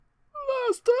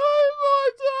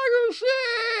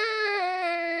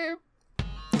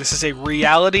This is a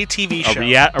reality TV show.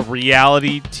 A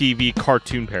reality TV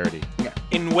cartoon parody. Yeah.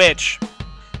 In which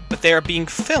they are being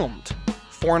filmed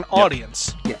for an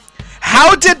audience. Yeah.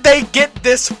 How did they get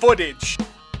this footage?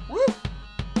 Woo!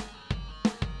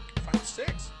 Final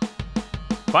six.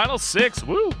 Final six,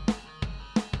 woo!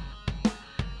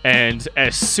 And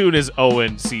as soon as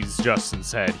Owen sees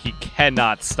Justin's head, he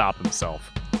cannot stop himself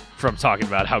from talking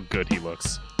about how good he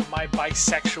looks. My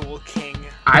bisexual king.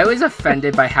 I was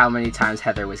offended by how many times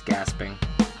Heather was gasping.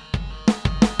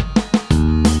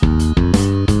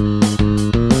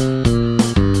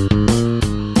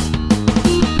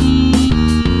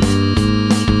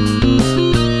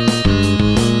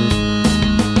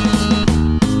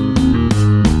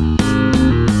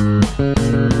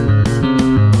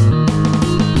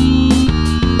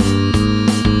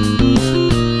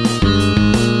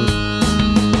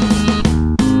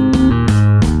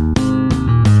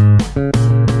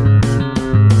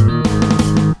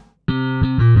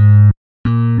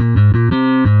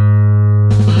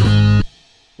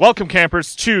 Welcome,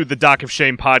 campers, to the Dock of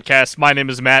Shame podcast. My name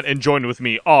is Matt, and joined with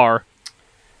me are...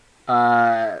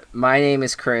 My name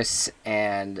is Chris,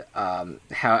 and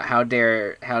how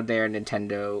dare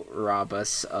Nintendo rob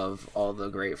us of all the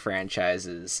great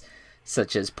franchises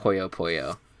such as Puyo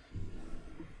Puyo.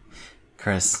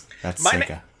 Chris, that's My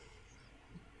Sega.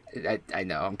 I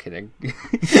know, I'm kidding.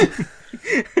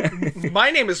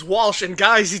 My name is Walsh, and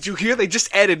guys, did you hear they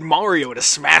just added Mario to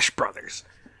Smash Brothers?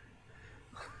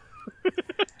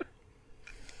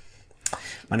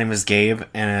 My name is Gabe,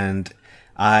 and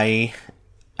I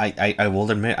will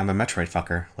admit I'm a Metroid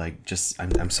fucker. Like, just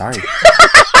I'm sorry.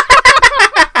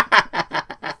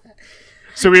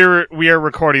 So we are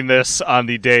recording this on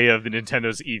the day of the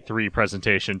Nintendo's E3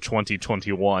 presentation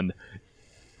 2021.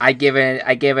 I give it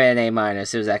an A-.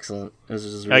 It was excellent. It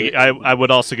was really, I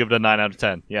would also give it a 9 out of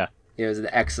 10. Yeah. It was an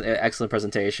excellent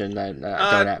presentation. Don't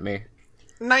at me.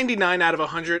 99 out of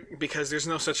 100, because there's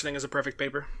no such thing as a perfect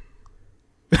paper.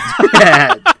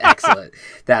 Excellent.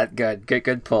 That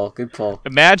good pull.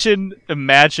 Imagine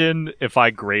if I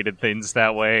graded things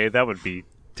that way. That would be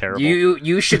terrible.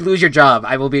 You should lose your job.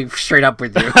 I will be straight up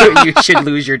with you. You should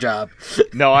lose your job.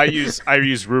 No, I use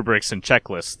rubrics and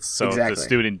checklists. So Exactly. if the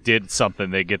student did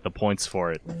something, they get the points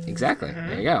for it. Exactly.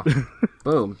 There you go.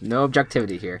 Boom. No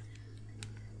objectivity here.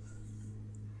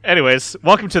 Anyways,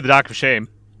 welcome to the Dock of Shame.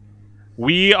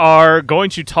 We are going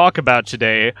to talk about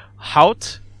today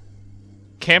Haut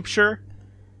Kampshire.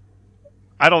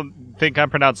 I don't think I'm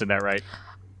pronouncing that right.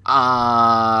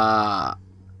 I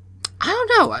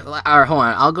don't know. Hold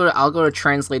on. I'll go to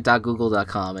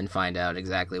translate.google.com and find out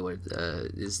exactly what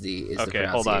is the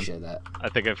pronunciation of that. I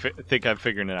think I'm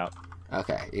figuring it out.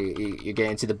 Okay, you're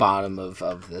getting to the bottom of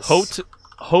this.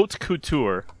 Haute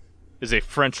couture is a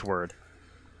French word.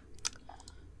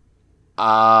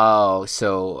 Oh,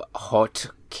 so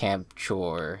haute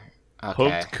couture. Okay.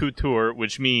 Haute couture,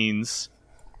 which means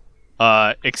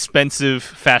expensive,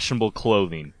 fashionable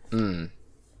clothing. Well,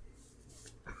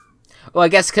 I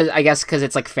guess because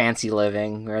it's like fancy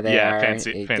living where they are.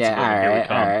 Fancy living. All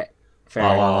right. Fair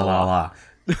La.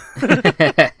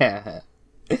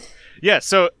 Yeah,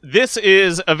 so this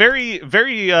is a very,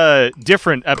 very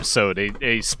different episode,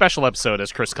 a special episode,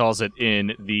 as Chris calls it,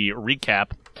 in the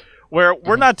recap, where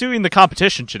we're not doing the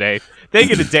competition today. They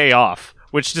get a day off,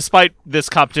 which, despite this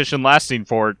competition lasting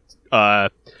for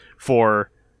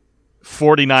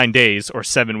 49 days, or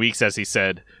 7 weeks, as he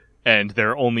said, and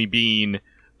there only being,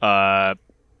 what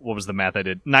was the math I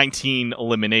did? 19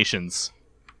 eliminations.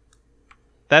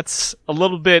 That's a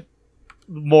little bit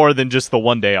more than just the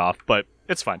one day off, but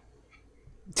it's fine.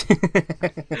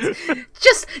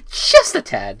 just a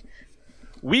tad.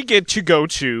 We get to go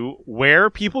to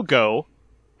where people go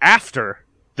after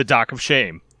the Dock of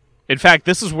Shame. In fact,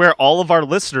 this is where all of our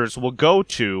listeners will go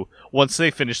to once they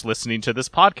finish listening to this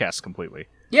podcast completely.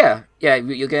 Yeah,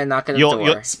 you'll get a knock at the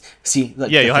door. See,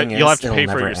 like, you'll have to pay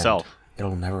for it yourself.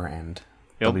 It'll never end.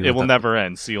 It will never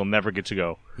end, so you'll never get to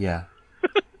go. Yeah.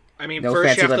 I mean, No first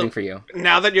fancy you have living to, for you.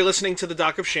 Now that you're listening to the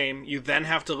Dock of Shame, you then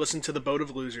have to listen to the Boat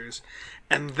of Losers,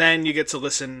 and then you get to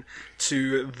listen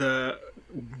to the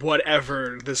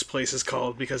whatever this place is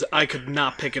called, because I could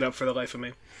not pick it up for the life of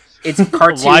me. It's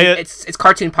cartoon. It's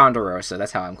Cartoon Ponderosa.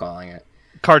 That's how I'm calling it.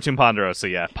 Cartoon Ponderosa,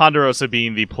 yeah. Ponderosa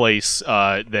being the place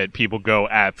that people go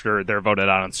after they're voted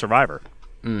on Survivor.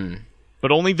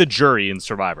 But only the jury in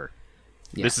Survivor.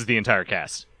 Yeah. This is the entire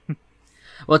cast.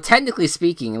 Well, technically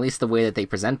speaking, at least the way that they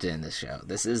present it in this show,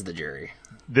 this is the jury.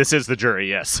 This is the jury,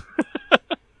 yes.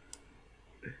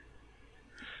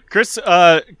 Chris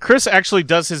actually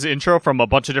does his intro from a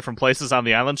bunch of different places on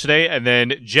the island today, and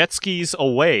then jet skis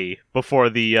away before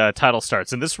the title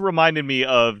starts. And this reminded me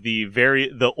of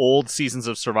the old seasons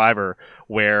of Survivor,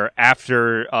 where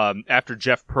after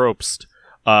Jeff Probst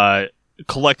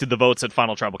collected the votes at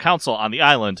Final Tribal Council on the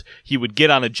island, he would get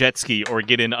on a jet ski or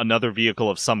get in another vehicle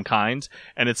of some kind,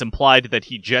 and it's implied that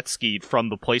he jet skied from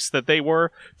the place that they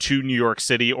were to New York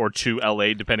City or to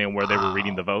LA, depending on where they were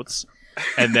reading the votes,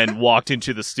 and then walked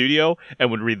into the studio and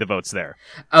would read the votes there.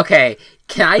 Okay,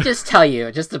 can I just tell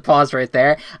you, just to pause right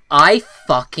there, I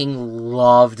fucking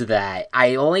loved that.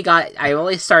 I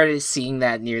only started seeing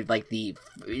that near like the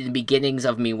beginnings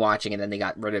of me watching, and then they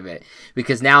got rid of it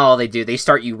because now all they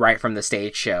start you right from the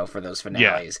stage show for those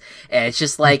finales. Yeah. And it's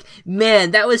just like,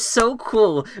 man, that was so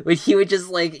cool when he would just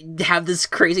like have this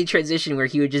crazy transition where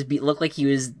he would just look like he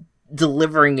was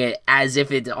delivering it as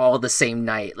if it's all the same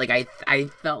night. Like I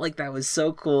felt like that was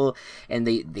so cool, and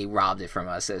they robbed it from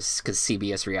us because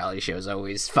CBS reality shows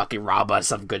always fucking rob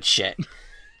us of good shit.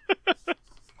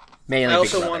 Mainly I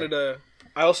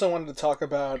also wanted to talk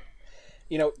about,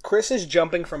 Chris is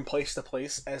jumping from place to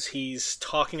place as he's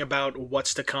talking about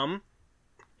what's to come.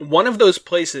 One of those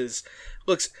places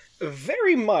looks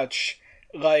very much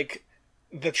like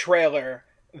the trailer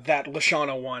that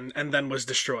Lashana won and then was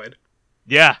destroyed.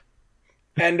 Yeah.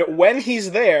 And when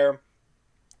he's there,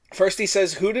 first he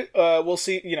says, we'll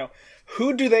see,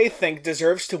 who do they think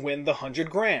deserves to win the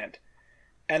 $100,000?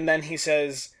 And then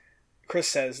Chris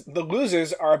says, the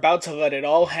losers are about to let it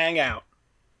all hang out.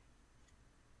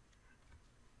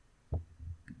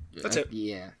 That's it.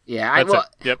 Yeah.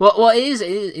 Yep. Well,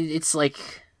 it's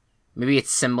like, maybe it's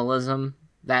symbolism,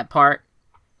 that part,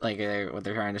 like what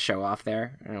they're trying to show off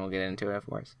there, and we'll get into it, of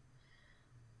course.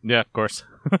 Yeah, of course.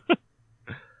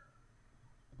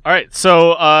 All right,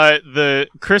 so the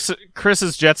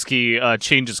Chris's jet ski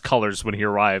changes colors when he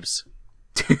arrives.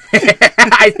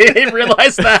 I didn't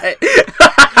realize that.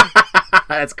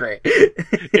 That's great.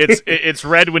 It's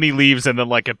red when he leaves, and then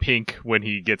like a pink when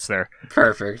he gets there.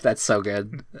 Perfect. That's so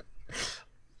good.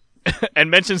 And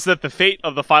mentions that the fate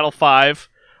of the final 5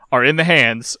 are in the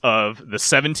hands of the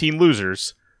 17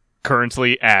 losers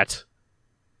currently at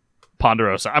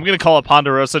Ponderosa. I'm going to call it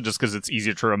Ponderosa just because it's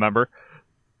easier to remember.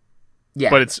 Yeah,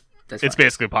 but it's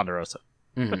basically Ponderosa.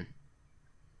 Mm-hmm.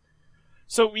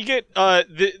 So we get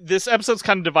this episode's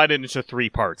kind of divided into 3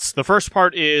 parts. The first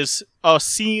part is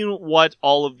seeing what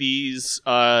all of these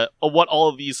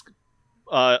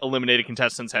eliminated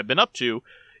contestants have been up to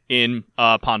in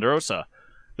Ponderosa.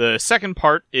 The second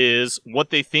part is what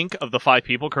they think of the 5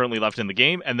 people currently left in the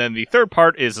game, and then the third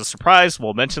part is a surprise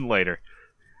we'll mention later.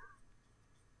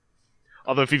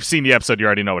 Although if you've seen the episode, you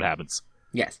already know what happens.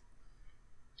 Yes.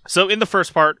 So in the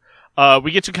first part, we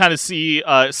get to kind of see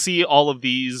all of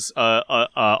these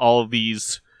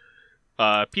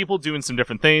people doing some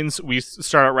different things. We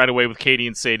start out right away with Katie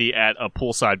and Sadie at a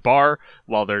poolside bar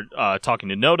while they're talking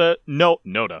to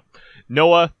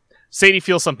Noah. Sadie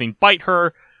feels something bite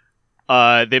her.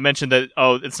 They mention that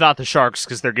it's not the sharks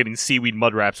because they're getting seaweed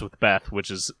mud wraps with Beth, which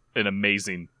is an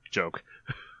amazing joke.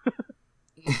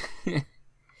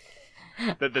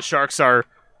 That the sharks are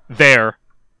there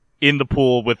in the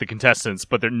pool with the contestants,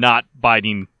 but they're not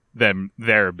biting them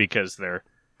there because they're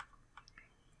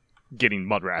getting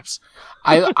mud wraps.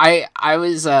 I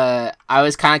was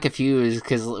kind of confused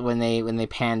because when they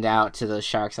panned out to those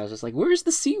sharks, I was just like, "Where's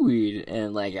the seaweed?"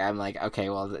 And I'm like, okay,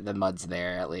 well the mud's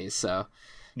there at least, so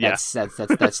that's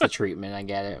the treatment. I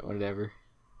get it, whatever.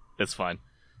 That's fine.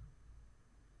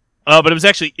 But it was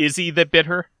actually Izzy that bit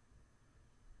her.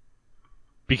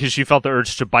 Because she felt the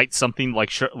urge to bite something like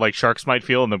sharks might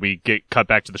feel, and then we get cut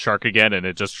back to the shark again, and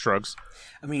it just shrugs.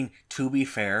 I mean, to be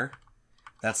fair,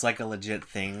 that's like a legit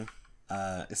thing.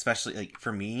 Especially like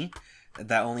for me,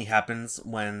 that only happens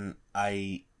when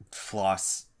I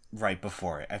floss right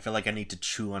before it. I feel like I need to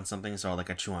chew on something, so like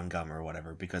I chew on gum or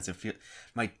whatever, because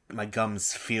my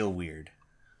gums feel weird.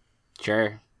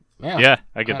 Sure. Yeah,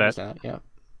 I get that. Yeah.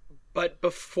 But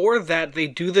before that, they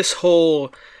do this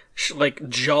whole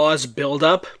Jaws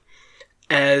build-up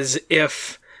as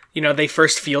if, they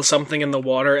first feel something in the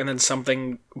water and then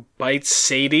something bites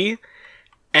Sadie.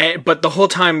 But the whole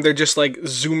time they're just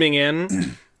zooming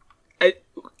in. And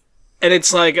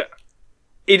it's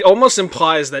it almost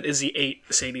implies that Izzy ate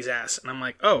Sadie's ass. And I'm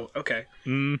like, oh, okay.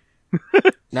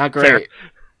 Not great. Fair.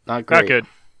 Not great. Not good.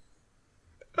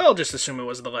 I'll just assume it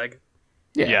was the leg.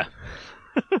 Yeah.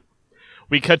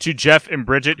 We cut to Jeff and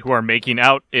Bridget, who are making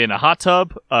out in a hot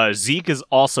tub. Zeke is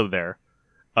also there.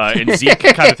 And Zeke,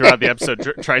 kind of throughout the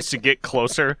episode, tries to get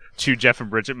closer to Jeff and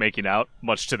Bridget making out,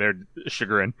 much to their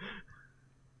chagrin.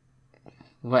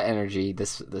 What energy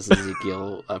this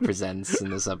Ezekiel presents in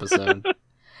this episode.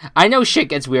 I know shit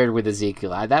gets weird with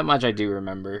Ezekiel. That much I do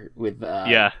remember with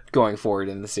going forward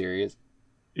in the series.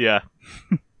 Yeah.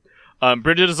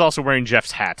 Bridget is also wearing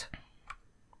Jeff's hat,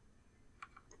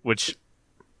 which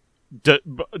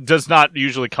does not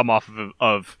usually come off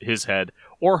of his head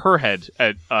or her head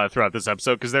throughout this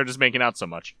episode because they're just making out so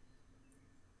much.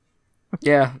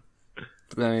 Yeah.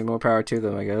 I mean, more power to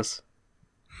them, I guess.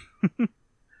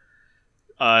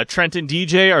 Trent and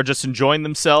DJ are just enjoying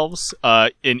themselves.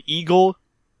 An eagle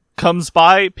comes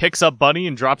by, picks up Bunny,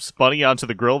 and drops Bunny onto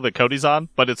the grill that Cody's on,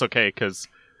 but it's okay because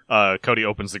Cody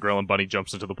opens the grill and Bunny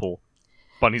jumps into the pool.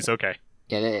 Bunny's okay.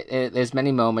 Yeah, there's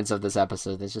many moments of this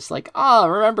episode that's just like, oh,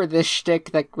 remember this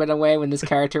shtick that went away when this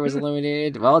character was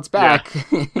eliminated? Well, it's back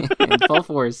in full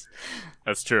force.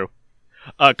 That's true.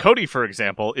 Cody, for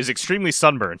example, is extremely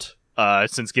sunburnt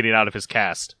since getting out of his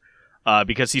cast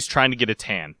because he's trying to get a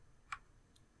tan.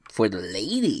 For the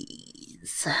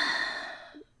ladies.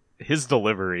 His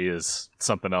delivery is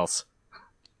something else.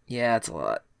 Yeah, it's a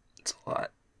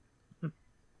lot.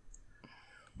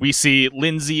 We see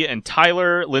Lindsay and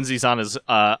Tyler. Lindsay's on his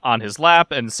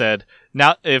lap and said,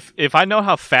 "Now, if I know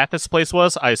how fat this place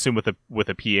was, I assume with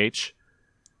a PH,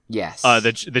 yes,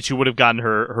 that she would have gotten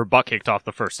her butt kicked off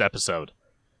the first episode."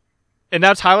 And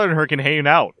now Tyler and her can hang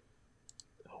out.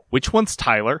 Which one's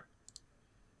Tyler?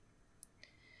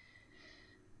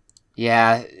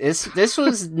 Yeah, this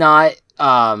was not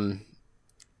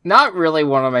really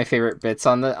one of my favorite bits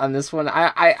on this one.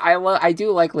 I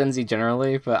do like Lindsay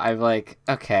generally, but I'm like,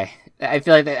 okay. I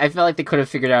feel like they could have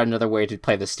figured out another way to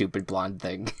play the stupid blonde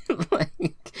thing.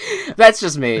 That's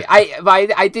just me.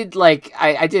 I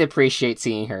did appreciate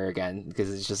seeing her again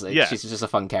because it's just like she's just a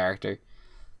fun character.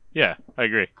 Yeah, I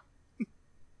agree.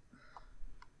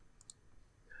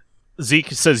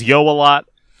 Zeke says yo a lot.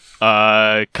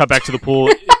 Cut back to the pool.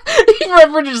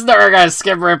 We're just never gonna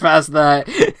skip right past that.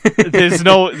 There's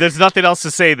nothing else to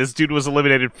say. This dude was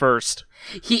eliminated first.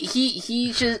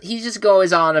 He just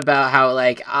goes on about how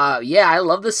like I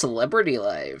love the celebrity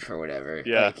life or whatever.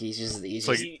 Yeah, like,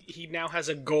 he now has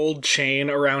a gold chain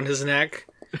around his neck.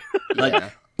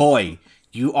 Like, boy,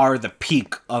 you are the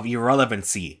peak of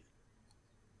irrelevancy.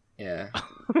 Yeah.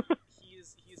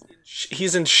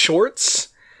 He's in shorts.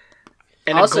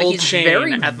 And also, a gold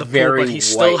chain at the pool, but he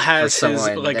still has his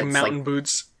mountain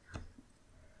boots.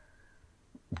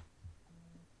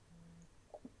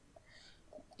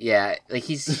 Yeah, like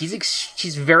he's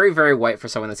very, very white for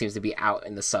someone that seems to be out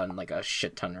in the sun like a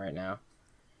shit ton right now.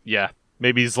 Yeah,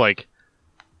 maybe he's like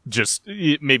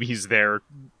maybe he's there,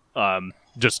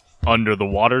 just under the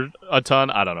water a ton.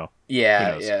 I don't know.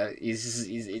 Yeah,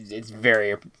 it's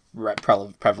very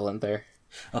prevalent there.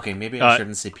 Okay, maybe I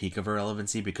shouldn't say peak of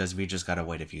irrelevancy because we just gotta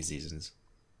wait a few seasons.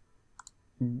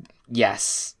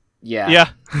 Yes.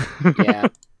 Yeah. Yeah.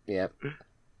 Yep.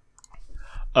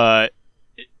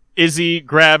 Izzy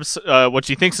grabs what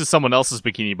she thinks is someone else's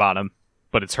bikini bottom,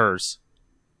 but it's hers.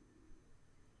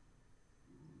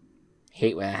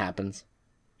 Hate when it happens.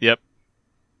 Yep.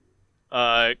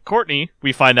 Courtney,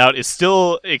 we find out, is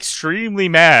still extremely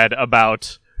mad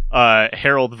about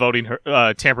Harold voting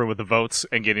her, tampering with the votes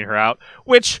and getting her out.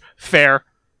 Which, fair.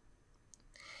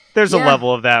 There's a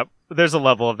level of that. There's a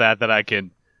level of that I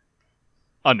can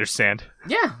understand.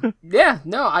 Yeah.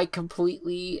 No, I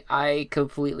completely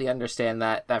understand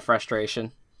that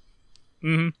frustration.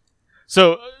 Mm-hmm.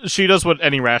 So she does what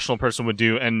any rational person would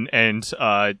do, and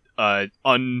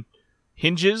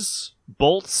unhinges,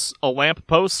 bolts a lamp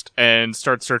post, and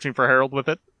starts searching for Harold with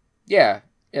it. Yeah.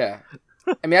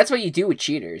 I mean, that's what you do with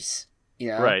cheaters, you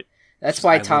know. Right. That's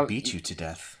why Tom beat you to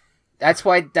death. That's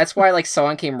why like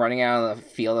someone came running out of the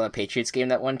field in a Patriots game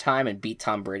that one time and beat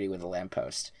Tom Brady with a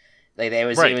lamppost. Like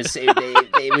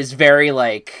it was very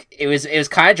like it was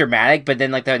kind of dramatic, but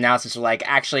then like the announcers were like,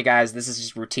 actually, guys, this is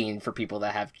just routine for people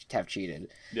that have cheated.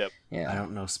 Yep. Yeah. I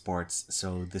don't know sports,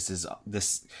 so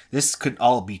this could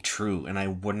all be true, and I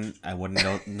wouldn't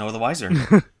know the wiser.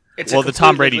 The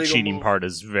Tom Brady cheating part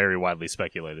is very widely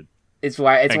speculated. It's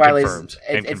widely confirmed.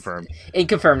 And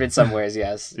confirmed in some ways,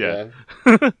 yes. Yeah.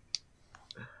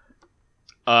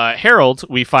 Harold,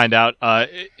 we find out,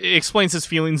 explains his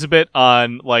feelings a bit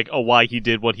on like why he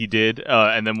did what he did,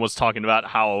 and then was talking about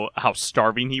how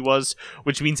starving he was,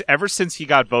 which means ever since he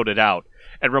got voted out.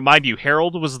 And remind you,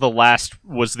 Harold was the last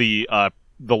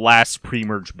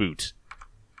pre-merge boot.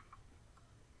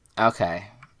 Okay.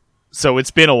 So it's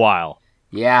been a while.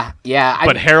 Yeah.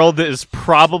 But Harold is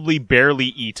probably barely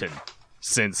eaten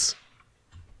since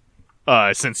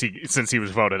he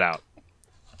was voted out.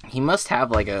 He must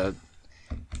have like a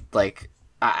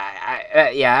I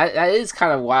yeah, that is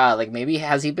kind of wild. Like, maybe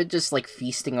has he been just like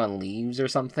feasting on leaves or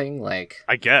something? Like,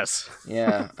 I guess.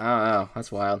 yeah, I don't know.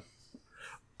 That's wild.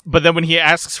 But then when he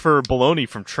asks for bologna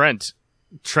from Trent,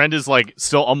 Trent is like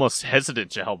still almost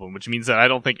hesitant to help him, which means that I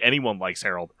don't think anyone likes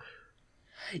Harold.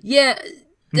 Yeah,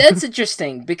 that's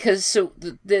interesting because so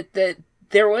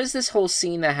there was this whole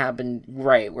scene that happened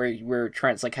right where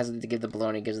Trent's like hesitant to give the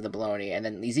bologna, gives him the bologna, and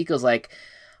then Ezekiel's like,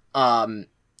 why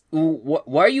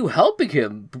are you helping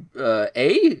him?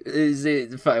 Is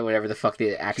it whatever the fuck the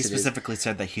He accent is? specifically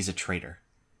said that he's a traitor.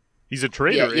 He's a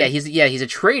traitor. He's a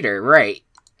traitor, right?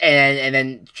 And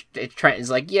then Trent is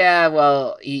like, yeah,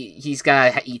 well, he's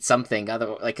gotta eat something,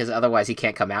 because otherwise he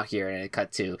can't come out here. And it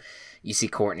cut to, you see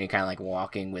Courtney kind of like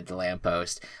walking with the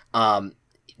lamppost.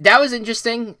 That was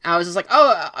interesting. I was just like,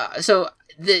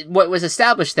 what was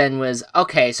established then was,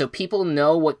 okay, so people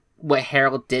know what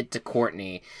Harold did to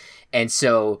Courtney, and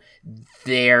so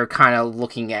they're kind of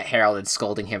looking at Harold and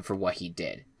scolding him for what he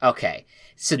did. Okay.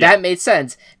 So that made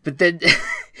sense, but then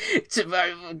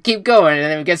keep going, and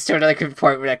then it gets to another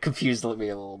part where that confused me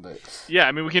a little bit. Yeah,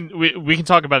 I mean we can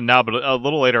talk about it now, but a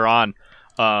little later on,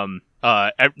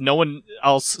 no one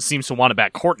else seems to want to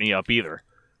back Courtney up either.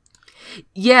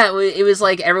 Yeah, it was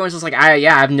like everyone's just like, I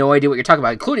have no idea what you're talking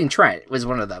about, including Trent was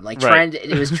one of them. Like Trent,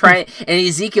 it was Trent, and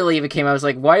Ezekiel even came out. I was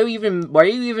like, why are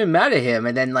you even mad at him?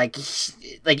 And then like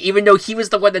even though he was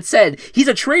the one that said he's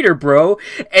a traitor, bro,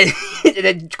 and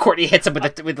then Courtney hits him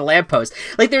with the lamppost.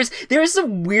 Like there's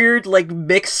some weird like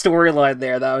mixed storyline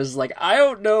there that I was like, I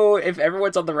don't know if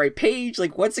everyone's on the right page.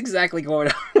 Like what's exactly going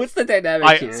on? What's the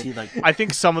dynamic here? See, like, I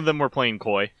think some of them were playing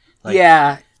coy. like,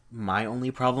 Yeah. My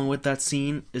only problem with that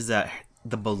scene is that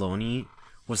the bologna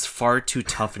was far too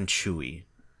tough and chewy.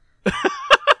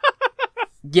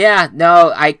 Yeah,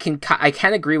 no, I can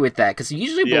agree with that, because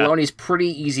usually Yeah. bologna's pretty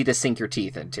easy to sink your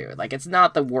teeth into. Like, it's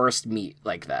not the worst meat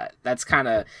like that.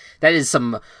 That is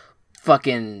some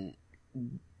fucking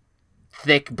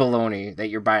thick bologna that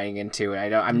you're biting into, and I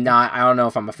don't know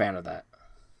if I'm a fan of that.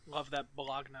 Love that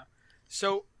bologna.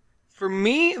 So, for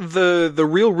me, the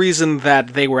real reason that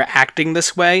they were acting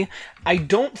this way, I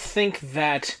don't think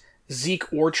that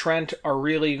Zeke or Trent are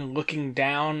really looking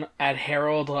down at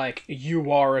Harold like,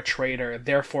 you are a traitor,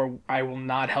 therefore I will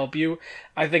not help you.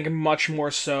 I think much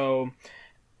more so,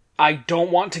 I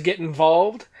don't want to get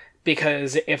involved,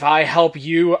 because if I help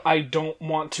you, I don't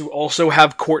want to also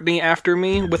have Courtney after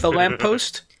me with a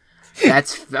lamppost.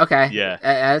 That's okay. Yeah.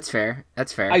 That's fair.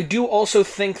 That's fair. I do also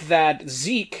think that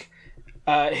Zeke,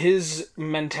 his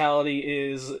mentality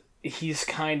is he's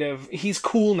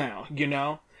cool now, you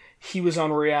know? He was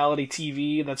on reality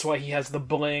TV, that's why he has the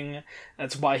bling,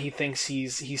 that's why he thinks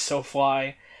he's so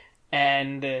fly,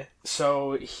 and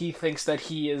so he thinks that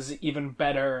he is even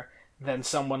better than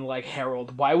someone like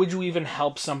Harold. Why would you even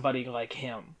help somebody like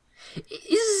him? Is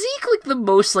Zeke like the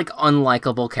most like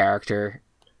unlikable character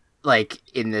like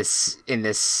in this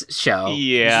show? He's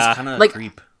Yeah. just kind of Like-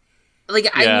 creep. Like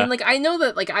I Yeah. mean, like I know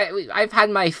that like I've had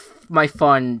my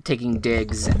fun taking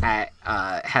digs at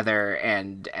Heather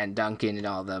and Duncan and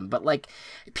all of them, but like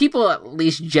people at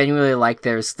least genuinely like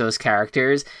those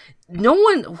characters. No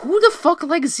one, who the fuck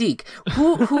likes Zeke?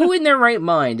 Who in their right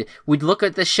mind would look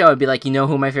at this show and be like, you know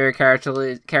who my favorite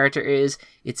character is?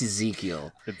 It's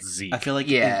Ezekiel. It's Zeke. I feel like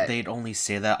Yeah. they'd only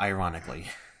say that ironically.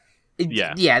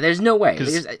 Yeah. There's no way.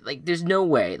 'Cause- There's no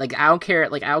way. Like I don't care.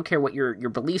 Like I don't care what your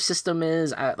belief system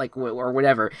is. Or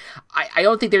whatever. I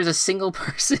don't think there's a single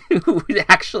person who would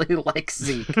actually like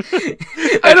Zeke.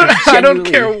 I don't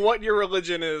Genuinely. care what your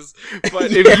religion is,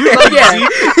 but If you like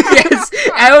Yes.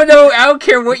 I don't know. I don't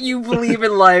care what you believe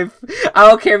in life. I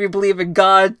don't care if you believe in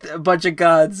God, a bunch of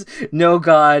gods, no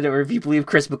God, or if you believe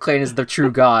Chris McLean is the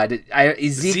true God.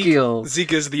 Ezekiel.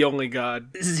 Zeke is the only god.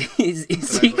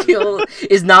 Ezekiel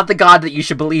is not the God that you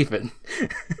should believe in.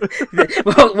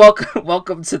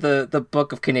 Welcome to the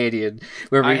Book of Canadian,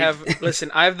 where I have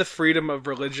the freedom of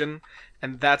religion,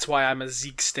 and that's why I'm a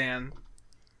Zeke stan.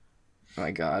 Oh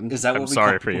my God. Is that I'm what we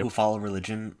sorry call for people you. who follow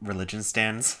religion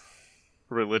stands?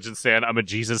 religion stan. I'm a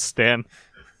Jesus stan.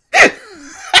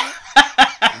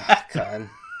 God.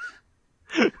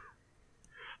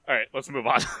 All right, let's move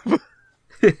on.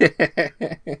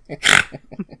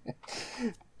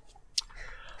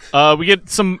 We get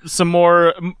some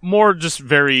more just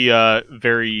very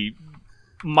very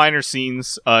minor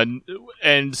scenes,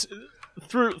 and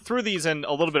through these and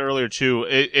a little bit earlier too,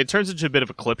 it turns into a bit of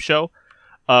a clip show,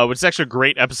 which is actually a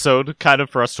great episode, kind of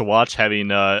for us to watch, having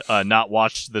not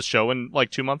watched the show in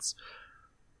like 2 months.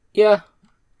 Yeah.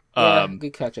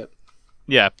 Good catch up.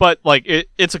 Yeah, but like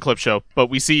it's a clip show, but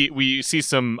we see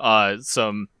some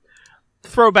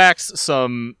throwbacks,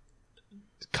 some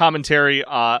commentary,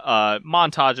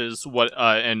 montages,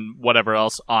 and whatever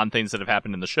else on things that have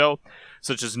happened in the show,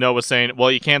 such as Noah saying,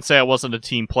 "Well, you can't say I wasn't a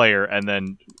team player," and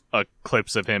then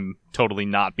clips of him totally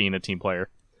not being a team player.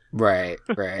 Right.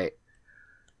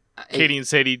 Katie and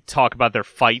Sadie talk about their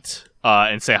fight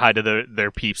and say hi to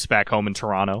their peeps back home in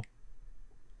Toronto.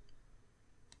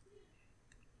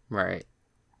 Right.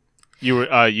 You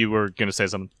were gonna say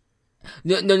something.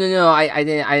 No. I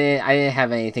didn't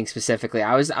have anything specifically.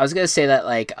 I was gonna say that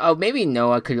like, oh, maybe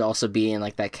Noah could also be in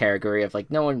like that category of like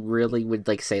no one really would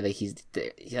like say that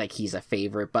he's a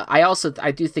favorite, but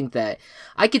I do think that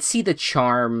I could see the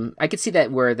charm. I could see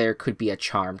that where there could be a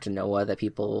charm to Noah that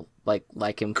people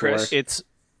like him Chris, for.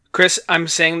 Chris, I'm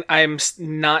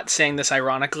not saying this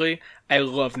ironically. I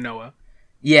love Noah.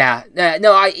 Yeah,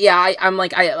 no, I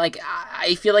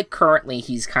feel like currently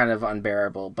he's kind of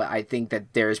unbearable, but I think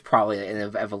that there's probably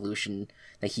an evolution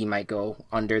that he might go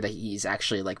under, that he's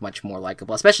actually like much more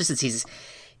likable, especially since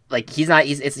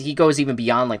he goes even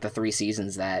beyond like the 3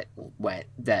 seasons that went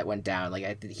down.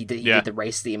 Like he did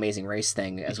the Amazing Race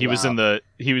thing as well. He was in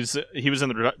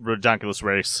the Ridiculous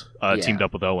Race, teamed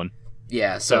up with Owen.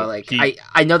 Yeah, so like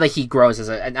I know that he grows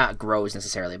not grows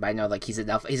necessarily, but I know like he's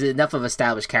enough of an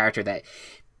established character that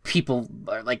people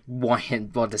are like want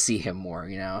to see him more,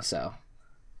 you know. So,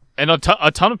 and a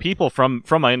ton of people from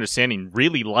my understanding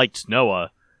really liked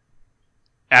Noah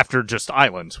after just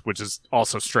Island, which is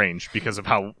also strange because of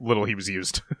how little he was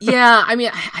used. Yeah, I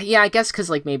mean, I guess because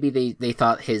like maybe they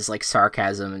thought his like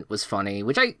sarcasm was funny,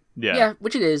 which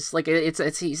which it is. Like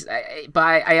but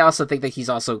I also think that he's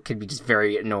also can be just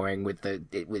very annoying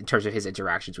in terms of his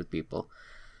interactions with people.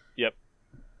 Yep.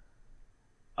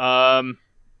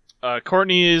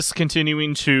 Courtney is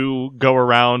continuing to go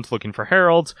around looking for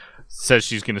Harold. Says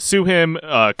she's going to sue him.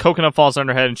 Coconut falls on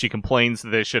her head, and she complains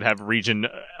that they should have region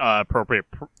appropriate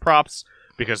props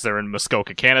because they're in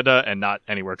Muskoka, Canada, and not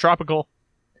anywhere tropical.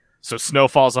 So snow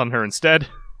falls on her instead.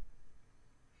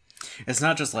 It's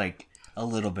not just like a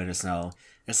little bit of snow.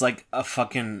 It's like a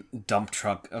fucking dump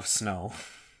truck of snow.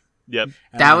 Yep.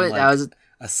 That was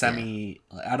a semi.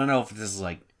 Yeah. I don't know if this is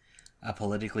like a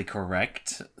politically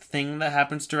correct thing that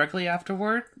happens directly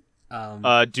afterward.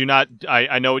 Do not.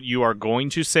 I know what you are going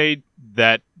to say.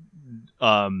 That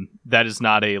that is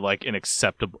not a like an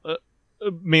acceptable. I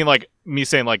mean, like me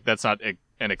saying like that's not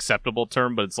an acceptable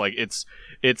term, but it's like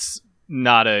it's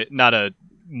not a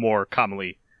more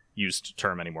commonly used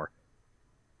term anymore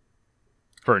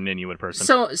for an Inuit person.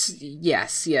 So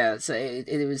yes. So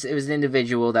it was an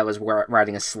individual that was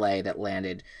riding a sleigh that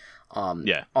landed on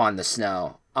the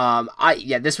snow.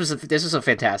 This was a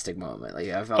fantastic moment. Like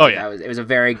I felt it was a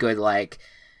very good like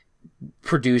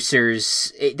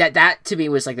producers. That to me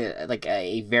was like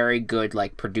a very good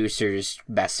like producers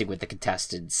messing with the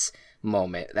contestants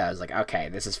moment. That was like, okay,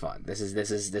 this is fun. This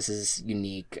is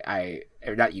unique.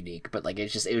 Not unique, but like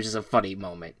it was just a funny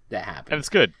moment that happened. And it's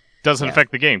good. Doesn't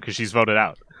affect the game because she's voted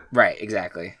out. Right.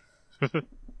 Exactly.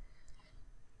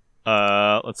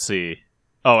 Let's see.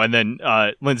 Oh, and then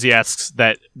Lindsay asks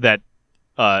that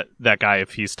guy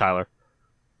if he's Tyler.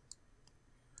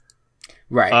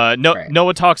 Right.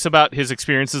 Noah talks about his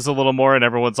experiences a little more, and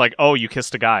everyone's like, "Oh, you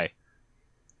kissed a guy,"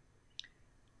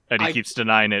 and he keeps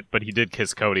denying it, but he did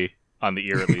kiss Cody on the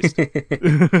ear at least.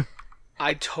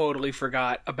 I totally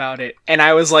forgot about it, and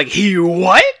I was like, "He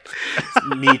what?"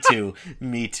 Me too.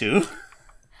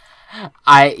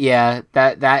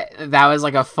 That was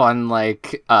like a fun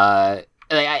like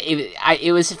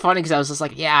it was funny because I was just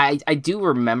like, yeah, I do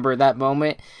remember that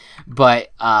moment,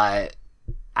 but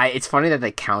it's funny that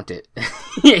they count it,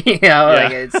 you know,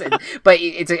 like but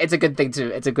it's a good thing too.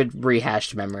 It's a good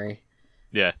rehashed memory.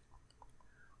 Yeah.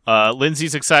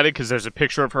 Lindsay's excited because there's a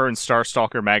picture of her in Star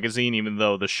Stalker magazine, even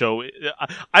though the show,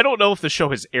 I don't know if the show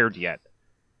has aired yet.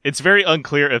 It's very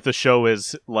unclear if the show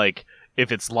is like,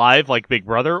 if it's live like Big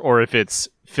Brother or if it's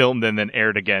filmed and then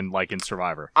aired again like in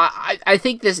Survivor. I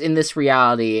think in this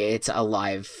reality it's a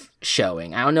live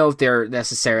showing. I don't know if they're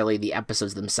necessarily the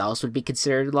episodes themselves would be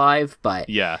considered live, but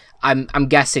yeah, I'm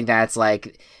guessing that's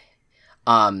like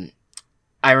I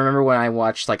remember when I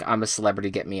watched like I'm a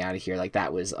Celebrity, Get Me Out of Here, like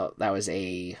that was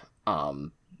a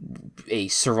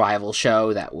survival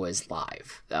show that was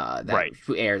live, that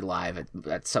aired live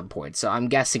at some point. So I'm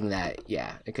guessing that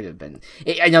it could have been.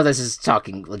 I know this is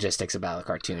talking logistics about a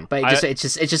cartoon, but it's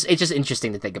just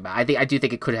interesting to think about. I do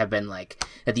think it could have been like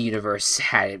that the universe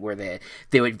had it where they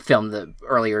would film the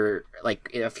earlier, like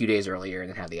a few days earlier,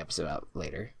 and then have the episode out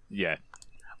later. Yeah,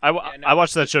 I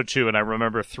watched that show too, and I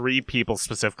remember 3 people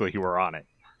specifically who were on it.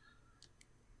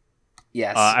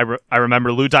 Yes, I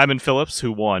remember Lou Diamond Phillips,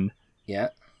 who won. Yeah.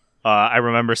 I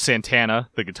remember Santana,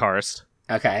 the guitarist.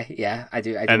 Okay, yeah, I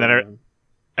do. And then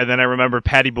And then I remember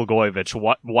Patty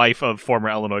Blagojevich, wife of former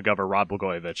Illinois Governor Rod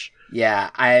Blagojevich. Yeah,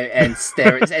 and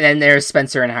then there's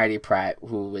Spencer and Heidi Pratt,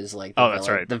 who was like that's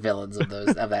right. the villains of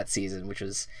that season, which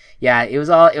was it was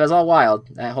all wild.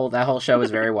 That whole show was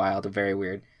very wild and very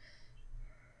weird.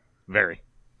 Very.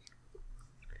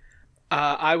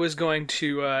 I was going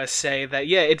to say that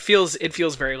it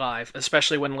feels very live,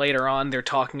 especially when later on they're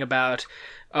talking about,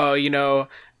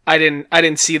 I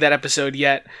didn't see that episode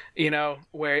yet,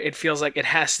 where it feels like it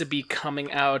has to be coming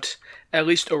out at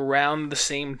least around the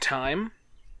same time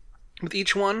with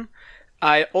each one.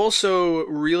 I also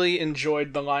really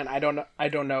enjoyed the line. I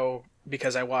don't know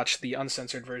because I watched the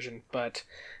uncensored version, but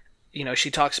Lindsay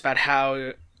talks about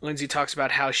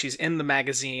how she's in the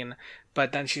magazine,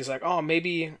 but then she's like, "Oh,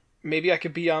 maybe I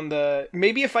could be on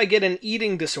maybe if I get an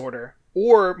eating disorder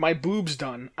or my boobs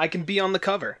done, I can be on the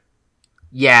cover."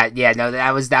 Yeah, no,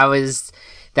 that was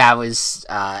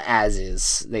as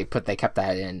is. They kept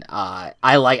that in.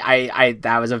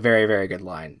 That was a very, very good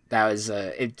line. That was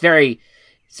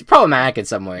it's problematic in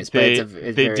some ways, but it's a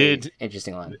very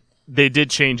interesting line. They did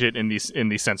change it in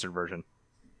the censored version.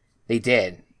 They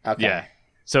did. Okay. Yeah.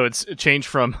 So it's changed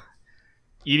from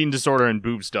eating disorder and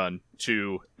boobs done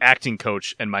to acting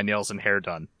coach and my nails and hair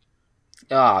done.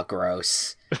 Oh,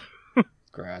 gross.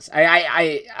 Gross. Like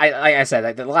I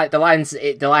said, the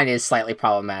line is slightly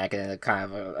problematic and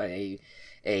kind of a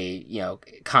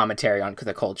commentary on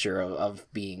the culture of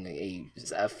being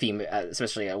a female,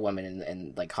 especially a woman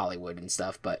in like Hollywood and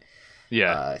stuff. But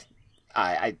yeah,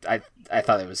 I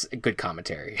thought it was a good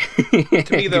commentary. To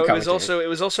me, though, it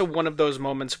was also one of those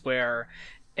moments where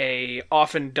a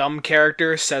often dumb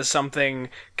character says something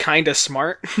kind of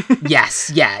smart.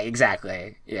 Yes. Yeah.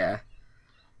 Exactly. Yeah.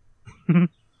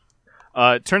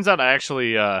 It turns out I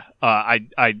actually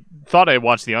I thought I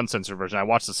watched the uncensored version. I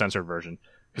watched the censored version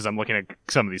because I'm looking at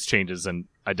some of these changes, and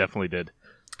I definitely did.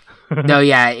 No,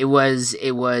 yeah, it was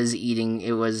eating.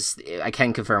 It was. I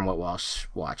can confirm what Walsh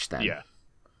watched then. Yeah.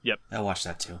 Yep. I watched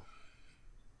that too.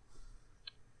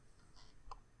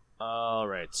 All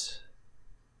right.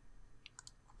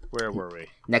 Where were we?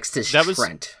 Next is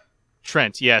Trent.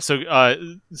 Trent, yeah.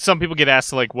 So some people get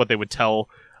asked like what they would tell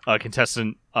a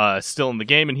contestant still in the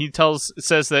game, and he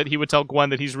says that he would tell Gwen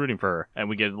that he's rooting for her, and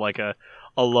we get like a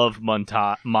love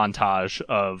montage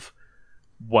of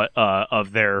what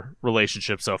of their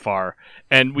relationship so far,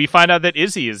 and we find out that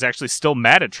Izzy is actually still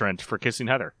mad at Trent for kissing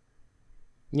Heather.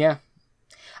 Yeah,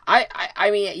 I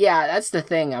mean, yeah, that's the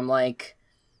thing. I'm like,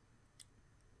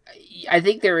 I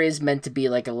think there is meant to be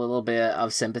like a little bit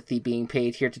of sympathy being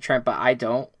paid here to Trent, but I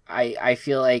don't. I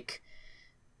feel like,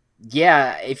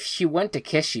 yeah, if she went to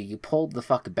kiss you, you pulled the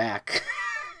fuck back.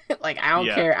 Like, I don't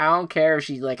care. I don't care if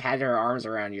she like had her arms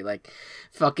around you, like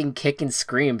fucking kick and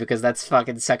scream, because that's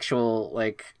fucking sexual,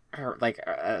 like her, like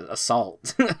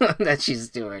assault that she's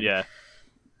doing. Yeah.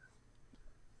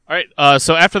 All right.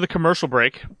 So after the commercial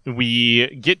break,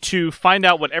 we get to find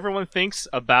out what everyone thinks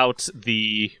about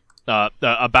the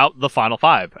final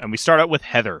five, and we start out with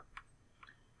Heather.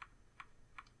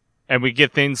 And we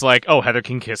get things like, oh, Heather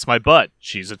can kiss my butt.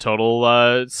 She's a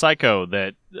total psycho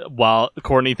that, while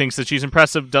Courtney thinks that she's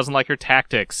impressive, doesn't like her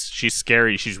tactics. She's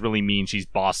scary. She's really mean. She's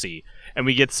bossy. And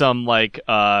we get some, like,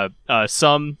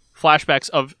 some flashbacks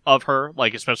of her,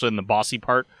 like, especially in the bossy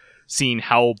part, seeing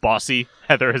how bossy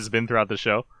Heather has been throughout the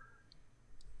show.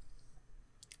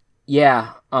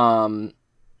 Yeah. I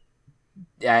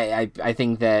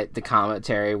think that the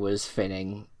commentary was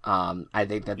fitting. I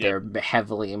think that they're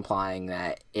heavily implying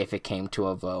that if it came to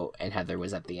a vote and Heather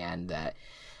was at the end, that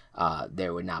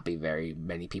there would not be very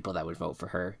many people that would vote for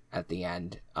her at the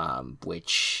end,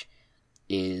 which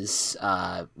would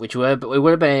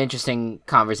have been an interesting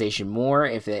conversation more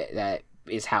if that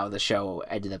is how the show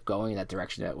ended up going, that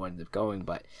direction that it ended up going.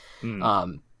 But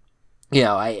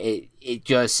it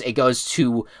goes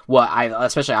to what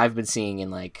I've been seeing in,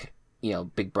 like,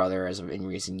 Big Brother in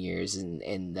recent years,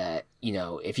 and that,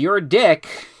 if you're a dick,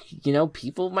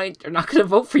 people are not going to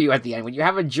vote for you at the end. When you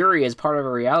have a jury as part of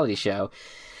a reality show,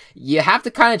 you have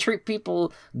to kind of treat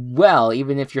people well,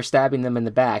 even if you're stabbing them in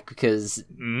the back, because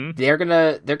they're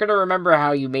gonna remember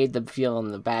how you made them feel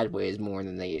in the bad ways more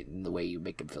than the way you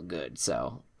make them feel good.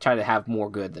 So try to have more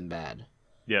good than bad.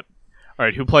 Yep. All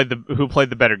right, who played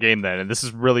the better game then? And this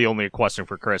is really only a question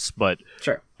for Chris, but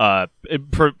sure.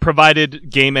 Provided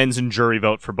game ends in jury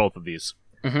vote for both of these.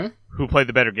 Mm-hmm. Who played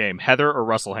the better game, Heather or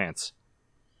Russell Hantz?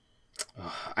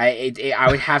 I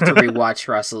would have to rewatch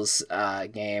Russell's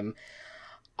game.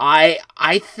 I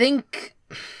think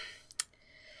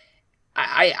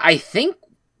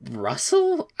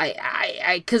Russell.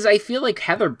 Because I feel like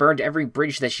Heather burned every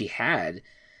bridge that she had.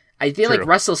 I feel like True.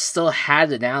 Russell still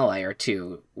had an ally or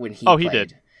two when he Oh, played. he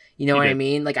did. You know He what I did.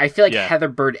 mean? Like, I feel like Yeah. Heather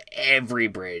Bird every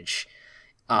bridge.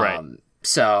 Right.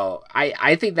 So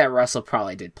I think that Russell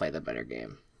probably did play the better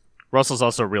game. Russell's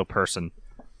also a real person.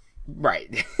 Right.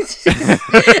 and his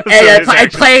I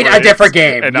actions played a played different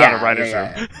game. and not yeah, a writer's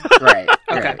yeah. Right.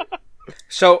 Okay. Right.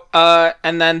 So,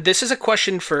 and then this is a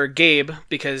question for Gabe,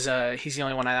 because he's the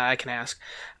only one I can ask.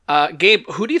 Gabe,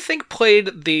 who do you think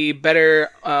played the better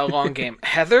long game,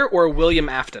 Heather or William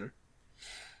Afton?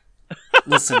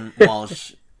 Listen,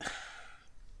 Walsh.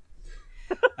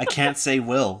 I can't say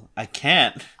Will. I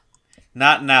can't.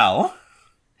 Not now.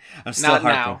 I'm still Not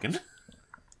now. heartbroken.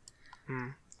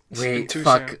 Wait, too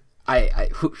fuck. soon.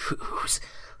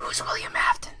 Who's William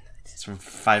Afton? It's from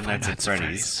Five Nights at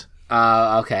Freddy's.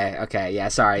 Okay, yeah,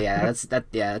 sorry, yeah, that's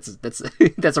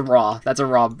that's a raw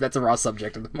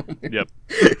subject at the moment. Yep.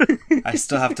 I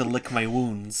still have to lick my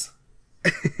wounds.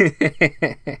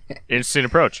 Interesting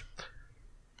approach.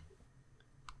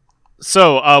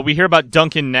 So, we hear about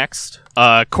Duncan next.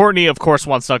 Courtney, of course,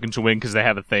 wants Duncan to win because they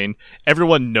have a thing.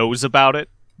 Everyone knows about it,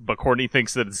 but Courtney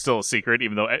thinks that it's still a secret,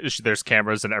 even though there's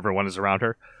cameras and everyone is around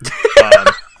her.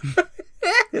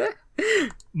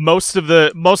 Most of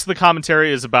the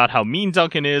commentary is about how mean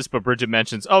Duncan is, but Bridget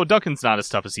mentions, "Oh, Duncan's not as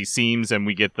tough as he seems," and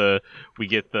we get the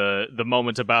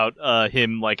moment about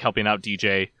him like helping out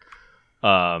DJ.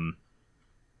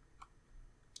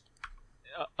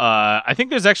 I think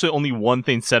there's actually only one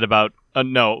thing said about.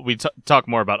 No, we talk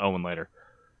more about Owen later.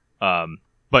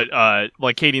 But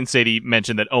like Katie and Sadie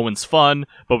mentioned that Owen's fun,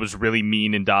 but was really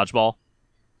mean in dodgeball.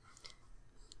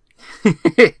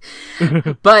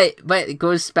 but it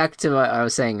goes back to what I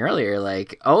was saying earlier.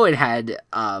 Like, Owen had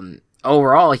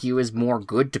overall he was more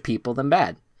good to people than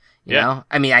bad. You know,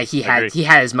 I mean, he had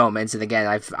his moments, and again,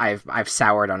 I've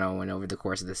soured on Owen over the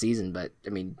course of the season, but I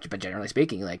mean, but generally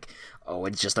speaking, like,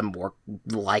 Owen's just a more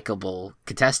likable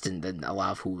contestant than a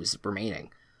lot of who's remaining.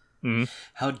 Mm-hmm.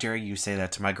 How dare you say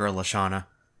that to my girl Lashana?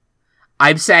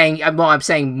 I'm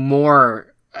saying more.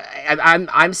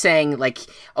 I'm saying like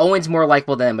Owen's more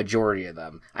likable than a majority of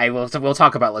them. We'll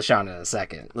talk about LaShawn in a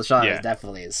second. LaShawn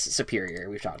definitely is superior.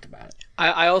 We've talked about it.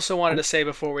 I also wanted to say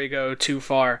before we go too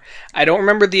far, I don't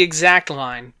remember the exact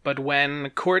line, but when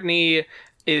Courtney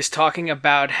is talking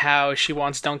about how she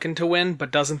wants Duncan to win, but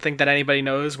doesn't think that anybody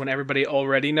knows when everybody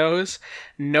already knows,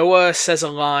 Noah says a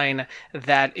line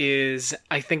that is,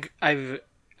 I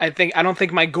don't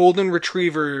think my golden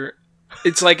retriever.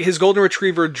 It's like his golden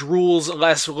retriever drools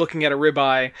less looking at a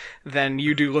ribeye than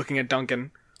you do looking at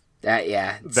Duncan. That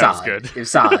was solid. good. It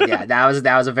was solid. Yeah, that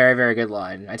was a very, very good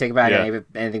line. I take back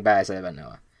anything bad I said about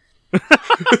Noah.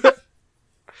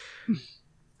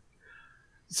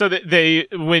 So they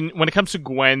when it comes to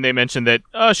Gwen, they mention that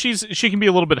she can be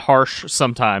a little bit harsh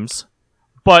sometimes,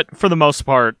 but for the most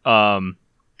part,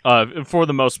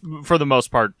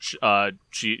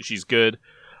 she's good.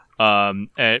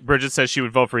 Bridget says she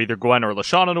would vote for either Gwen or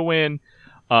LaShawna to win.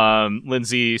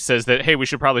 Lindsay says that, hey, we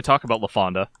should probably talk about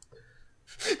LaFonda.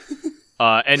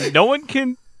 And no one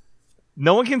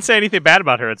can say anything bad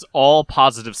about her. It's all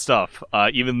positive stuff.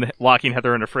 Even locking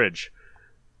Heather in a fridge.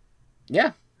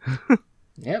 Yeah.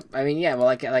 Yep. I mean, yeah. Well,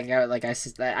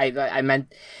 I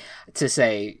meant to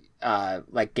say,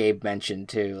 like Gabe mentioned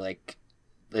too, like,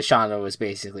 LaShawna was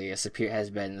basically has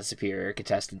been a superior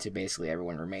contestant to basically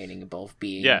everyone remaining, both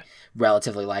being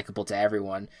relatively likable to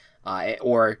everyone,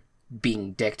 or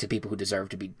being dick to people who deserve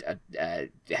to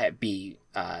be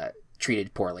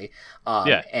treated poorly.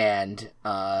 And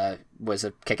was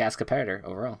a kick-ass competitor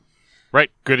overall. Right.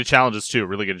 Good at challenges too.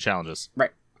 Really good at challenges.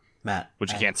 Right. Matt,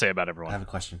 Which you can't say about everyone. I have a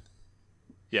question.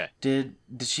 Yeah. Did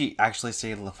she actually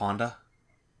say LaFonda?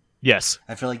 Yes.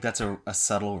 I feel like that's a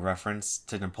subtle reference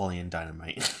to Napoleon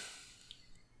Dynamite.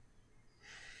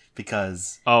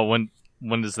 Because... Oh, when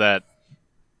does that...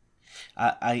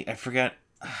 I forget...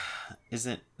 Is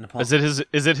it Napoleon?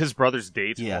 Is it his brother's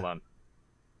date? Yeah. Hold on.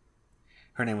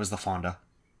 Her name was LaFonda.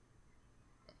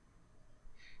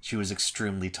 She was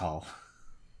extremely tall.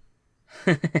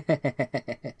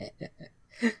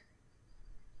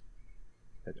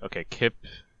 Okay, Kip...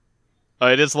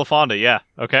 it is LaFonda, yeah.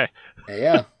 Okay.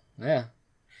 Yeah.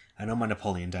 I know my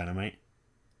Napoleon Dynamite.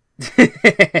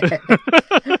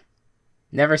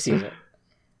 Never seen it.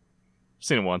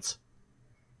 Seen it once.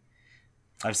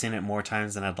 I've seen it more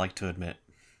times than I'd like to admit.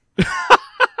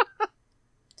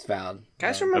 It's valid.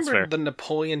 Guys, Yeah. remember the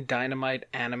Napoleon Dynamite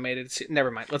animated?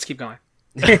 Never mind. Let's keep going.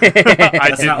 I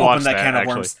Let's did not watch open that can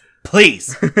actually. of worms.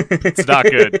 Please! It's not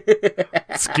good.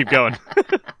 Let's keep going.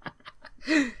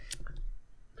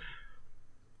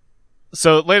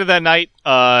 So later that night,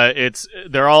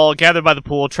 they're all gathered by the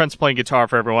pool. Trent's playing guitar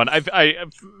for everyone. I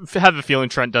have a feeling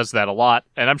Trent does that a lot,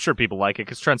 and I'm sure people like it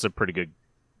because Trent's a pretty good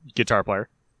guitar player.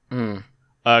 Mm.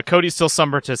 Cody's still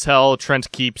sunburnt as hell.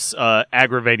 Trent keeps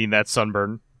aggravating that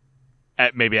sunburn,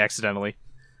 maybe accidentally.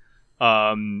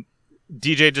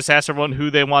 DJ just asked everyone who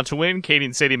they want to win. Katie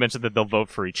and Sadie mentioned that they'll vote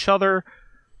for each other.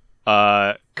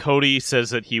 Cody says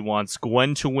that he wants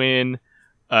Gwen to win.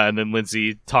 And then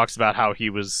Lindsay talks about how he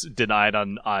was denied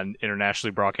on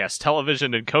internationally broadcast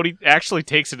television, and Cody actually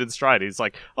takes it in stride. He's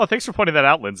like, "Oh, thanks for pointing that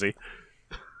out, Lindsay."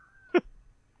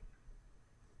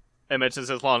 And mentions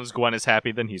as long as Gwen is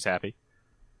happy, then he's happy.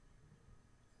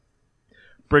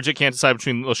 Bridget can't decide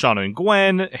between Lashana and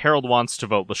Gwen. Harold wants to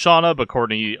vote Lashana, but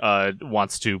Courtney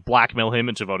wants to blackmail him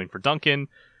into voting for Duncan.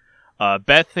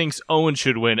 Beth thinks Owen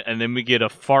should win, and then we get a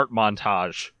fart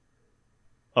montage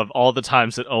of all the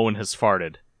times that Owen has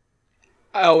farted.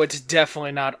 Oh, it's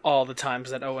definitely not all the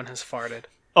times that Owen has farted.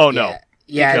 Oh, no.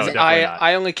 Yeah, No, definitely not.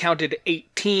 I only counted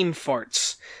 18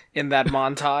 farts in that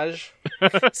montage.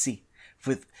 See,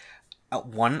 with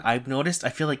one I've noticed, I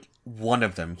feel like one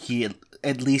of them,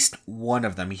 at least one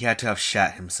of them, he had to have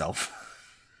shat himself.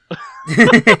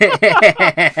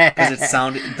 Because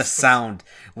the sound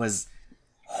was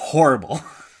horrible.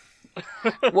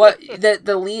 What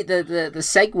the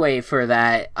segue for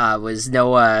that was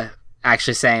Noah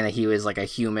actually saying that he was like a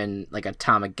human, like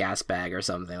atomic gas bag or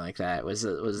something like that. Was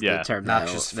the term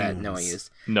that Noah used?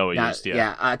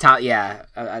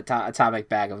 Atomic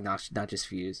bag of not just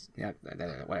fuse. Yeah,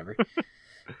 whatever.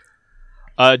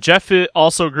 Jeff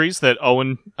also agrees that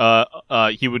Owen,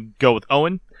 he would go with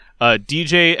Owen.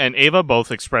 DJ and Ava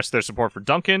both expressed their support for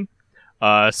Duncan.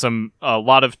 A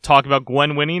lot of talk about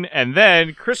Gwen winning, and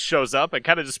then Chris shows up and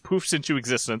kind of just poofs into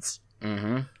existence.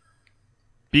 Mm-hmm.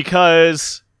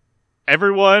 Because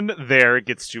everyone there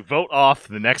gets to vote off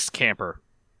the next camper.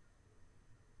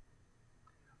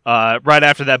 Right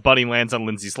after that, Bunny lands on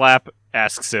Lindsay's lap,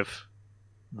 asks if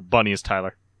the bunny is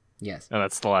Tyler. Yes. And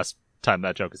that's the last time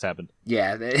that joke has happened.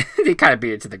 Yeah, they kind of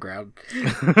beat it to the ground.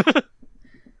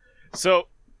 So,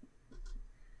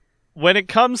 when it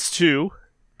comes to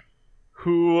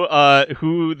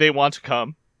who they want to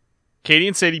come, Katie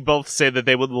and Sadie both say that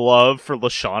they would love for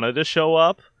Lashana to show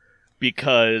up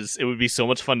because it would be so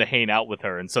much fun to hang out with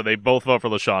her, and so they both vote for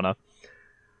Lashana.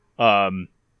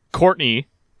 Courtney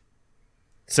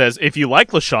says, if you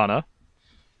like Lashana,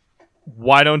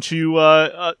 why don't you,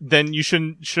 then you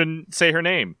shouldn't say her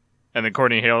name. And then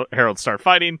Courtney and Harold start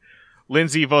fighting.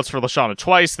 Lindsay votes for Lashana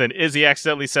twice, then Izzy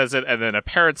accidentally says it, and then a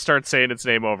parrot starts saying its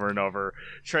name over and over.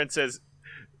 Trent says,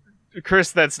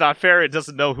 Chris, that's not fair. It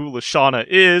doesn't know who Lashana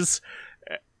is.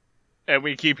 And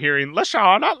we keep hearing,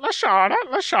 Lashana, Lashana,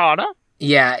 Lashana.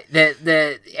 Yeah,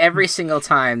 the every single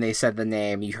time they said the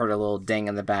name, you heard a little ding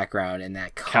in the background, and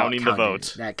that counted the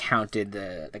vote. That counted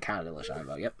the Lashana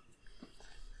vote. Yep.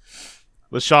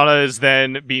 Lashana is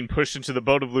then being pushed into the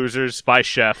boat of losers by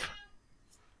Chef,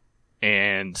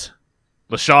 and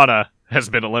Lashana has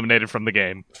been eliminated from the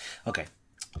game. Okay.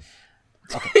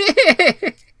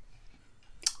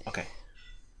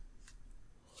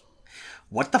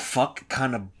 What the fuck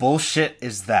kind of bullshit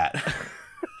is that?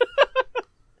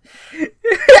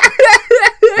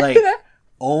 Like,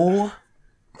 oh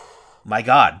my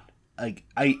god. Like,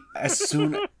 as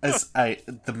soon as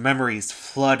the memories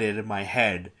flooded in my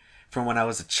head from when I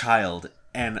was a child,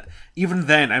 and even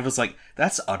then I was like,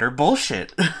 that's utter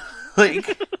bullshit.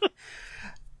 Like,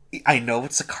 I know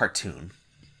it's a cartoon.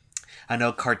 I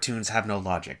know cartoons have no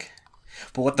logic.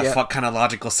 But what the fuck kind of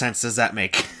logical sense does that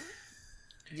make?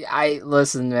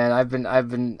 Listen, man. I've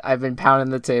been pounding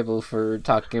the table for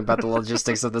talking about the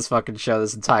logistics of this fucking show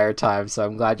this entire time. So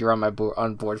I'm glad you're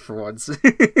on board for once.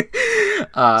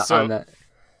 On that.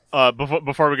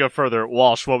 Before we go further,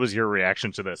 Walsh, what was your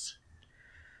reaction to this?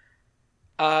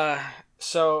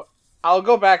 So I'll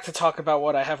go back to talk about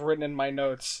what I have written in my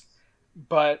notes,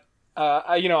 but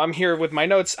I'm here with my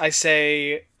notes. I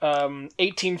say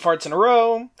 18 farts in a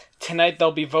row. Tonight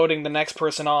they'll be voting the next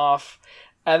person off.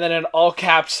 And then in all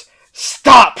caps,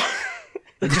 stop!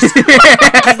 Just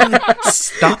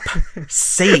stop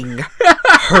saying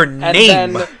her name.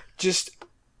 And then just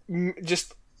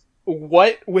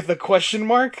what with a question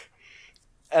mark?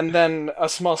 And then a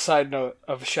small side note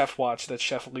of Chef Watch that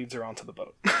Chef leads her onto the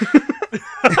boat.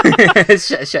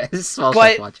 Small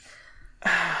Chef Watch.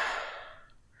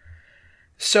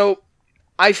 So,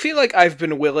 I feel like I've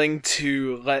been willing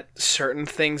to let certain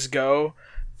things go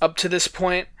up to this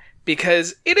point.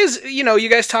 Because it is, you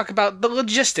guys talk about the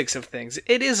logistics of things.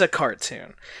 It is a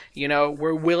cartoon.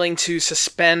 We're willing to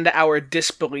suspend our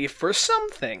disbelief for some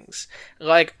things.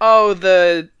 Like,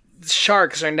 the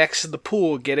sharks are next to the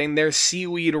pool getting their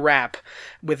seaweed wrap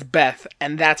with Beth,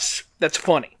 and that's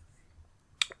funny.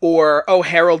 Or, oh,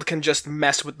 Harold can just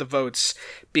mess with the votes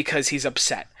because he's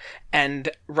upset. And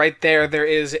right there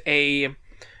is a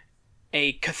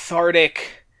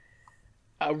cathartic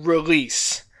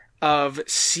release of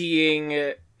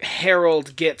seeing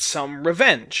Harold get some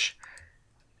revenge.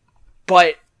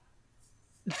 But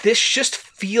this just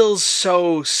feels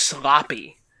so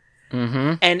sloppy.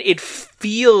 Mm-hmm. And it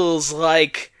feels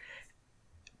like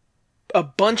a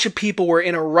bunch of people were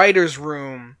in a writer's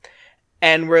room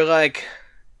and we're like,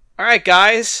 all right,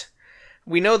 guys,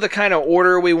 we know the kind of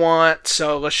order we want,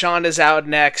 so LaShonda's out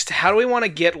next. How do we want to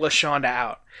get LaShonda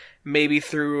out? Maybe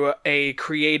through a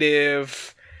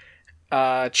creative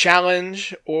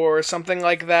challenge or something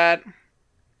like that.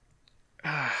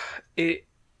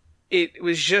 It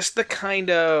was just the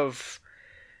kind of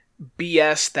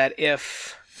BS that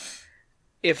if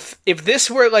this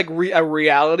were like a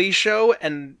reality show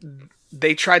and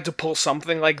they tried to pull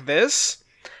something like this,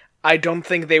 I don't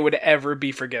think they would ever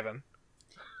be forgiven.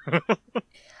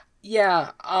 Yeah,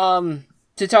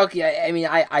 to talk, I mean,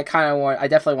 I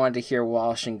definitely wanted to hear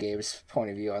Walsh and Gabe's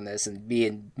point of view on this, and me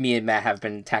and Matt have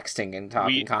been texting and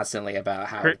talking constantly about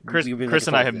how Chris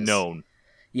and I have known.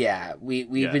 Yeah, we've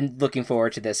been looking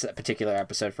forward to this particular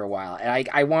episode for a while, and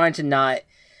I wanted to not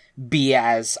be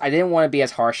as, I didn't want to be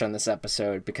as harsh on this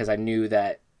episode because I knew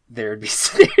that there'd be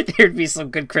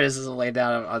some good criticism laid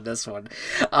down on this one.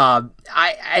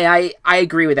 I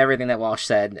agree with everything that Walsh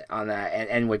said on that,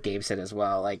 and what Gabe said as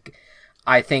well. Like,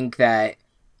 I think that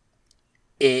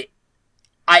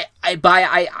I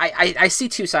see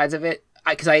two sides of it,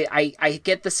 because I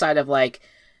get the side of like,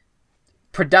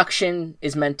 production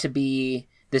is meant to be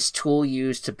this tool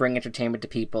used to bring entertainment to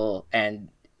people and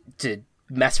to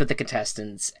mess with the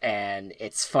contestants, and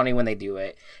it's funny when they do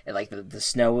it. And like the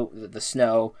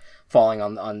snow falling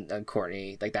on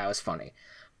Courtney, like that was funny.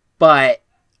 But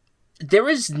there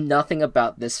was nothing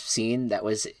about this scene that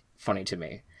was funny to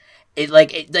me. It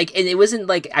wasn't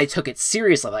like I took it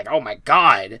seriously, like, oh my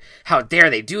god, how dare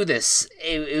they do this.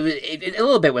 It a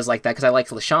little bit was like that because I liked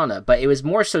LaShonda, but it was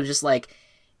more so just like,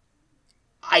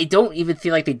 I don't even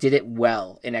feel like they did it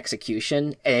well in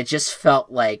execution, and it just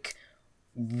felt like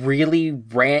really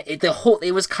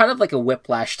it was kind of like a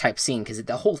Whiplash type scene, because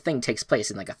the whole thing takes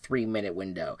place in like a 3-minute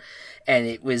window, and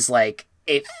it was like,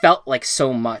 it felt like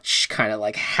so much kind of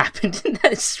like happened in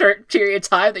that short period of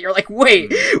time that you're like,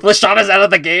 wait, LaShonda's out of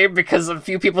the game because a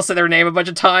few people said their name a bunch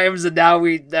of times, and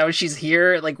now she's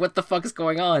here. Like, what the fuck is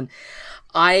going on?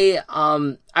 I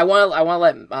want to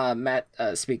let Matt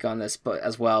speak on this, but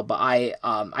as well. But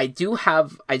I do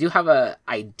have a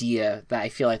idea that I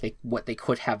feel like what they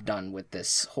could have done with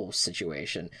this whole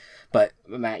situation. But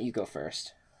Matt, you go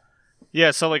first.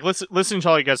 Yeah, so like listening to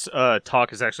all you guys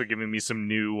talk is actually giving me some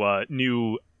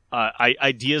new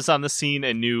ideas on the scene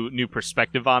and new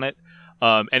perspective on it.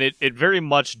 And it very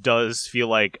much does feel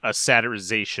like a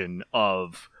satirization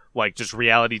of like just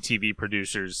reality TV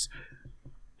producers.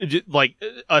 Like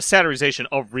a satirization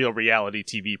of real reality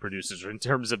TV producers in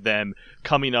terms of them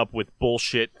coming up with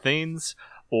bullshit things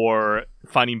or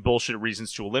finding bullshit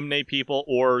reasons to eliminate people,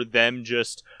 or them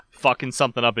just fucking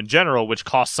something up in general, which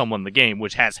costs someone the game,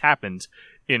 which has happened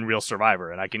in Real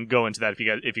Survivor. And I can go into that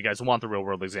if you guys want the real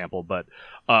world example, but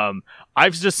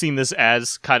I've just seen this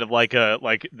as kind of like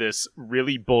this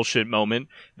really bullshit moment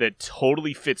that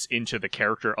totally fits into the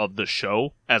character of the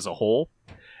show as a whole.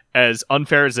 As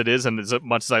unfair as it is, and as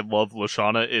much as I love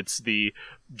LaShonda, it's the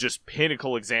just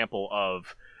pinnacle example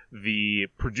of the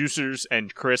producers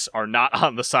and Chris are not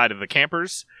on the side of the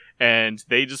campers, and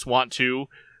they just want to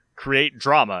create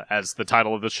drama, as the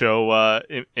title of the show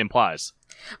implies.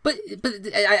 But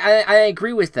I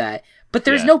agree with that. But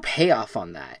there's no payoff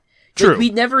on that. True. Like, we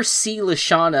never see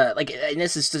LaShonda, like, and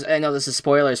this is just, I know this is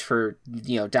spoilers for,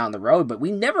 down the road, but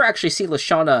we never actually see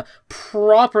LaShonda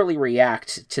properly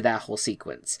react to that whole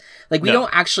sequence. Like, we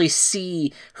don't actually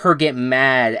see her get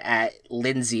mad at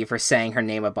Lindsay for saying her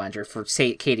name a bunch, or for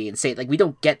Katie and say, like, we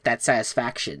don't get that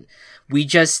satisfaction. We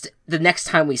just, the next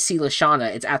time we see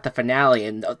LaShonda, it's at the finale,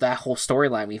 and that whole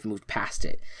storyline, we've moved past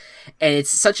it. And it's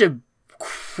such a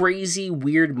crazy,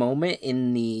 weird moment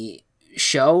in the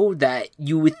show that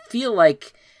you would feel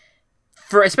like,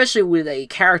 especially with a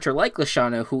character like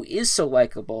LaShonda, who is so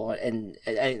likable, and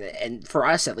for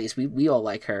us at least, we all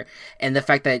like her, and the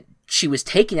fact that she was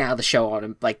taken out of the show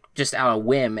on like just out of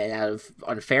whim and out of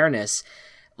unfairness,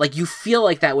 like, you feel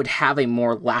like that would have a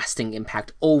more lasting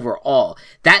impact overall.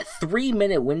 That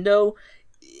 3-minute window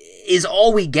is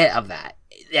all we get of that.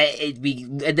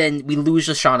 And then we lose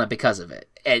LaShonda because of it.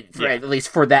 At least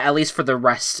for the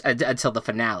rest until the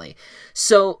finale.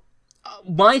 So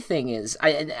my thing is,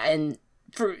 and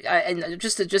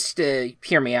just to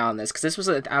hear me out on this, because this was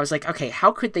I was like, okay,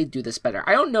 how could they do this better?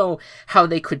 I don't know how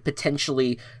they could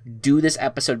potentially do this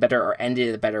episode better or end it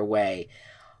in a better way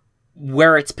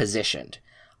where it's positioned.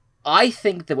 I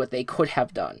think that what they could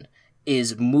have done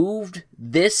is moved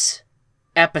this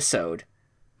episode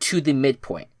to the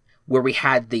midpoint where we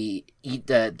had the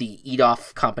eat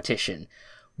off competition.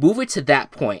 Move it to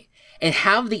that point and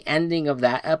have the ending of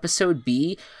that episode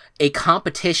be a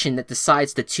competition that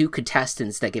decides the two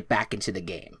contestants that get back into the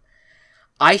game.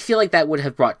 I feel like that would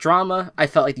have brought drama. I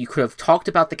felt like you could have talked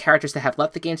about the characters that have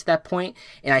left the game to that point,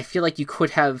 and I feel like they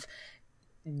could have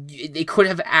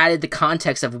added the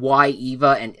context of why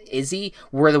Eva and Izzy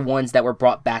were the ones that were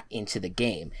brought back into the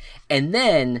game. And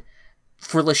then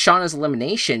for Lashana's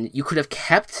elimination, you could have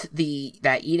kept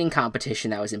that eating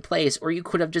competition that was in place, or you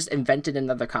could have just invented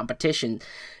another competition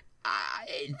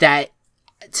that,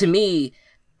 to me,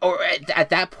 or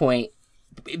at that point,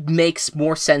 it makes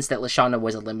more sense that Lashana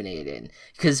was eliminated in.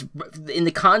 Because in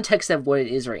the context of what it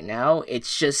is right now,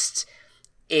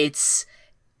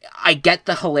 I get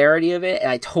the hilarity of it, and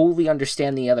I totally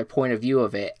understand the other point of view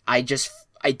of it.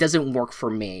 It doesn't work for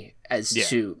me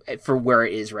for where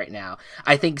it is right now.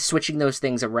 I think switching those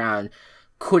things around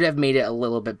could have made it a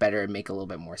little bit better and make a little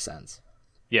bit more sense.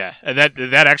 Yeah, and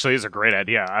that actually is a great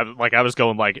idea. I was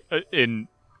going in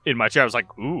my chair. I was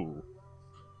like, ooh,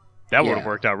 that would have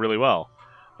worked out really well.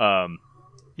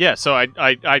 So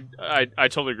I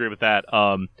totally agree with that.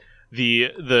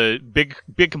 The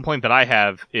big complaint that I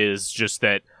have is just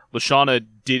that Lashana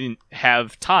didn't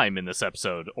have time in this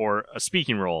episode or a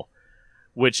speaking role,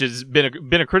 which has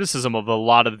been a criticism of a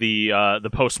lot of the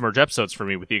post-merge episodes for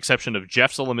me, with the exception of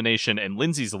Jeff's elimination and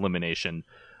Lindsay's elimination.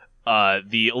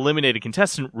 The eliminated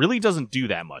contestant really doesn't do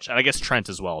that much, and I guess Trent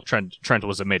as well. Trent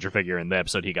was a major figure in the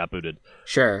episode he got booted.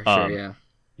 Sure, yeah.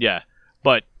 Yeah,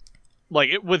 but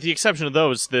with the exception of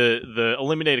those, the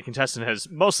eliminated contestant has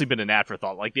mostly been an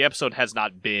afterthought. The episode has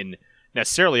not been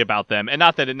necessarily about them, and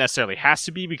not that it necessarily has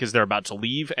to be, because they're about to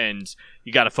leave, and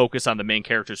you got to focus on the main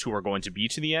characters who are going to be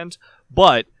to the end.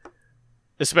 But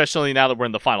especially now that we're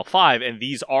in the final 5, and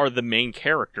these are the main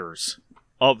characters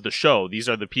of the show, these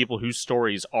are the people whose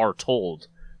stories are told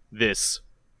this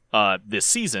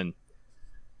season,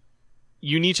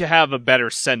 you need to have a better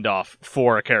send-off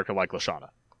for a character like Lashana.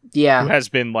 Yeah, who has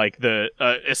been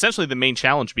essentially the main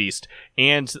challenge beast,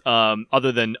 and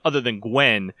other than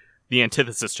Gwen, the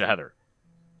antithesis to Heather.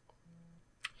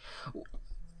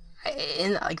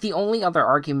 And the only other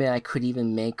argument I could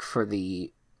even make for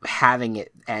the having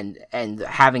it and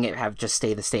having it have just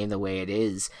stay the same the way it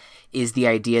is the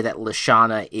idea that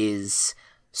Lashana is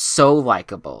so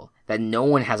likable that no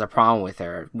one has a problem with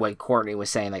her. What Courtney was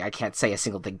saying, I can't say a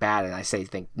single thing bad, and I say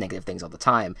negative things all the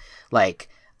time.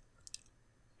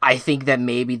 I think that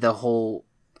maybe the whole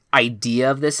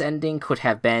idea of this ending could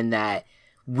have been that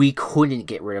we couldn't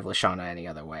get rid of Lashana any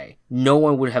other way. No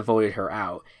one would have voted her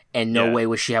out, and no way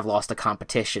would she have lost the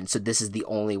competition, so this is the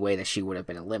only way that she would have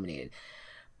been eliminated.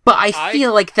 But I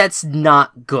feel like that's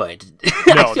not good.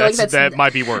 No, that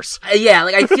might be worse. Yeah,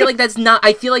 I feel like that's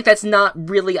not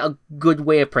really a good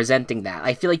way of presenting that.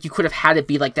 I feel like you could have had it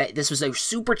be like that. This was a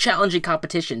super challenging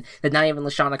competition that not even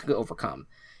Lashana could overcome.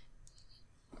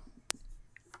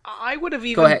 I would have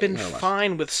even been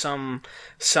fine with some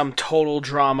total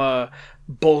drama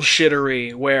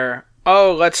bullshittery where,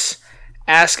 let's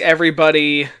ask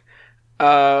everybody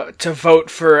to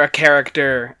vote for a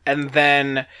character, and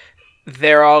then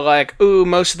they're all like, ooh,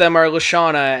 most of them are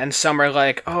Lashana, and some are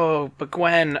like, oh, but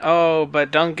Gwen, oh,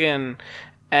 but Duncan,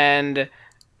 and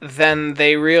then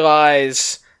they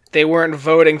realize they weren't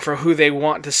voting for who they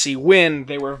want to see win,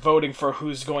 they were voting for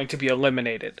who's going to be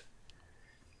eliminated.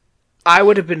 I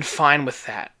would have been fine with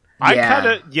that.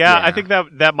 I think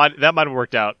that might have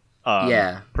worked out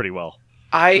pretty well.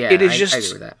 I agree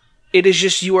with that. It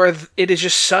is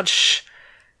just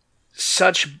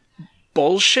such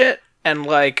bullshit, and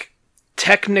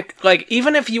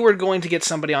even if you were going to get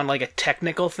somebody on a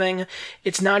technical thing,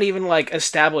 it's not even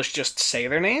established, just say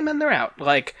their name and they're out,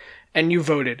 and you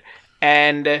voted,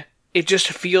 and it just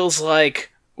feels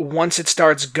like once it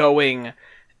starts going,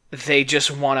 they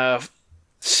just want to,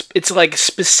 it's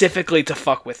specifically to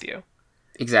fuck with you.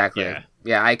 Exactly.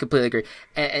 Yeah, I completely agree.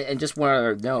 And just one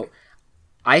other note,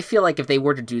 I feel like if they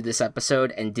were to do this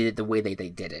episode and did it the way they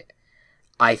did it,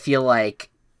 I feel like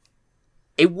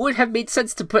it would have made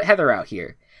sense to put Heather out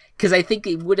here. Because I think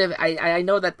it would have... I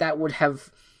know that would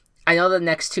have... I know the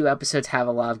next 2 episodes have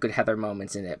a lot of good Heather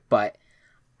moments in it, but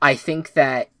I think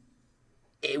that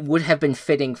it would have been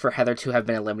fitting for Heather to have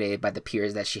been eliminated by the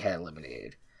peers that she had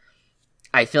eliminated.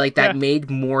 I feel like that made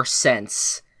more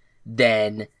sense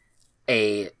than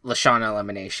a Lashana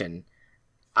elimination.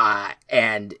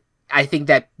 And I think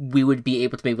that we would be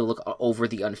able to maybe look over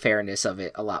the unfairness of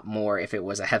it a lot more if it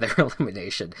was a Heather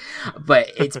elimination.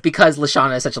 But it's because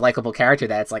Lashana is such a likable character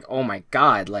that it's like, oh my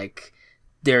god, like,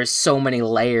 there's so many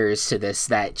layers to this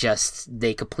that just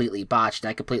they completely botched. And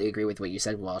I completely agree with what you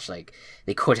said, Walsh. Like,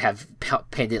 they could have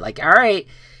pinned it like, all right,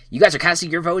 you guys are casting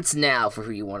your votes now for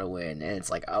who you want to win. And it's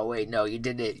like, oh wait, no, you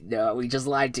didn't. No, we just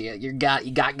lied to you. You got,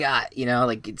 you know,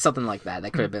 like, it's something like that.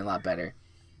 That could have been a lot better.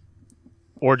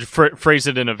 Or phrase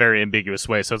it in a very ambiguous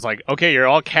way. So it's like, okay, you're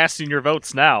all casting your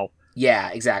votes now. Yeah,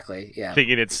 exactly. Yeah.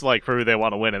 Thinking it's like for who they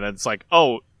want to win. And then it's like,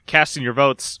 oh, casting your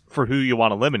votes for who you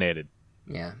want eliminated.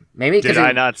 Yeah. Maybe did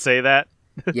I not say that?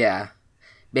 Yeah.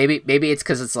 Maybe it's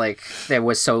because it's like there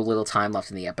was so little time left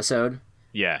in the episode.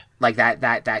 Yeah. Like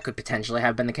that could potentially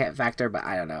have been the factor, but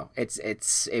I don't know. It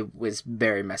was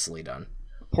very messily done.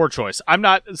 Poor choice. I'm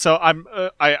not. So I'm.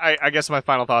 I guess my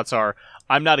final thoughts are: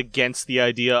 I'm not against the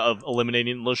idea of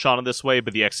eliminating Lashana this way,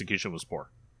 but the execution was poor.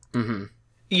 Mm-hmm.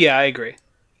 Yeah, I agree.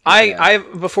 I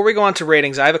before we go on to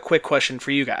ratings, I have a quick question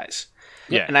for you guys.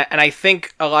 Yeah. And I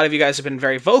think a lot of you guys have been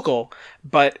very vocal,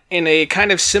 but in a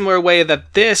kind of similar way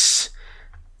that this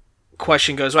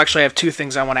question goes. Well, actually, I have two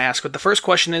things I want to ask. But the first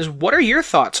question is, what are your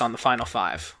thoughts on the final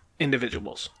 5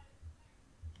 individuals?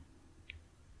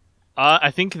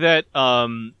 I think that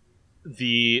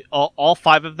all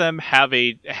 5 of them have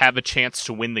a chance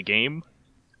to win the game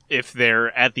if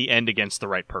they're at the end against the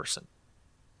right person.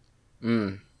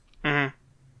 Mm-hmm.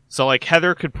 So, like,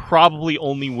 Heather could probably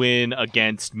only win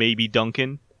against maybe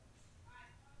Duncan.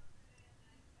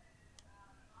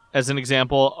 As an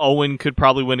example, Owen could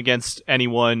probably win against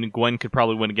anyone. Gwen could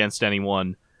probably win against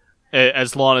anyone,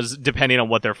 as long as depending on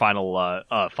what their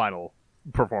final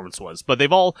performance was. But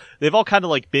they've all kind of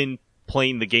like been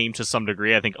playing the game to some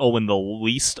degree. I think Owen the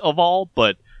least of all,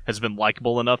 but has been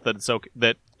likable enough that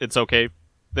it's okay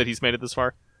that he's made it this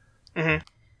far. Mm-hmm.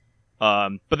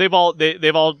 But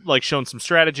they've all like shown some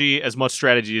strategy, as much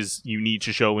strategy as you need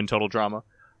to show in Total Drama.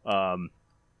 And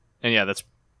yeah, that's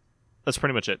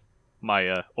pretty much it.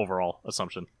 My overall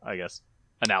assumption, I guess.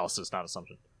 Analysis, not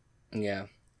assumption. Yeah.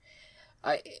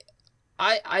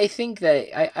 I think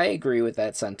that I agree with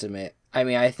that sentiment. I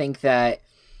mean, I think that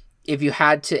if you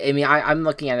had to, I mean, I'm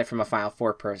looking at it from a Final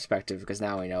Four perspective because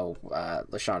now we know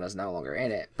Lashana's no longer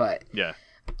in it. But yeah,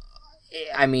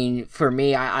 I mean, for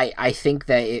me, I think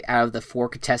that out of the 4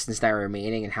 contestants that are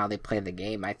remaining and how they play the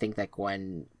game, I think that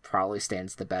Gwen probably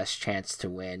stands the best chance to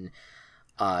win.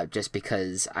 Just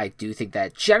because I do think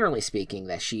that, generally speaking,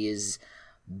 that she is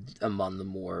among the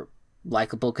more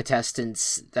likable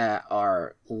contestants that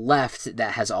are left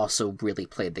that has also really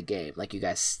played the game. Like you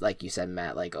said,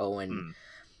 Matt, like Owen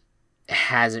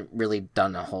hasn't really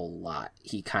done a whole lot.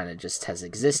 He kind of just has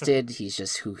existed. He's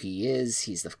just who he is.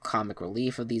 He's the comic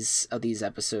relief of these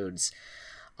episodes.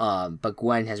 But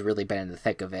Gwen has really been in the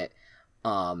thick of it.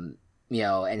 And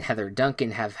Heather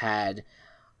Duncan have had.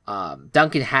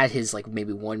 Duncan had his like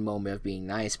maybe one moment of being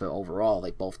nice, but overall,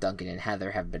 like both Duncan and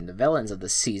Heather have been the villains of the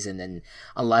season, and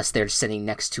unless they're sitting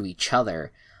next to each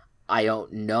other, I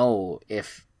don't know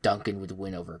if Duncan would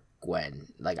win over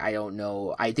Gwen. Like, I don't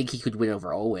know. I think he could win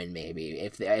over Owen maybe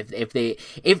if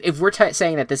we're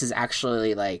saying that this is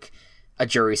actually like a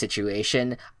jury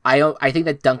situation. I think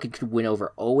that Duncan could win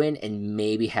over Owen and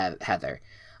maybe have Heather.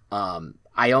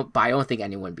 I don't think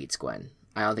anyone beats Gwen.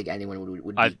 I don't think anyone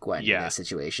would beat Gwen in that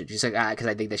situation. Just like because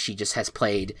I think that she just has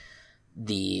played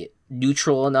the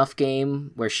neutral enough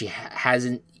game where she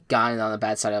hasn't gotten on the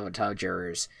bad side of a ton of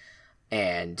jurors,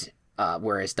 and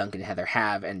whereas Duncan and Heather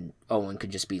have, and Owen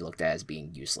could just be looked at as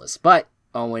being useless. But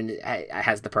Owen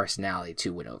has the personality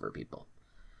to win over people.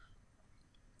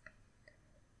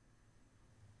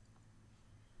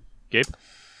 Gabe?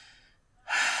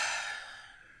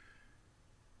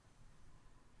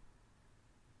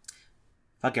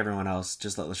 Fuck everyone else.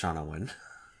 Just let Lashana win.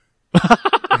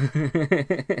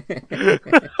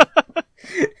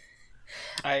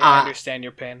 I understand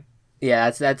your pain.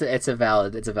 Yeah, it's a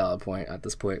valid point at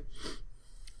this point.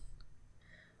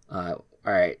 All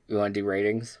right, you want to do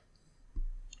ratings?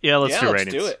 Yeah, let's do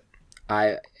ratings. Let's do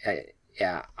it.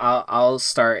 I'll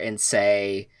start and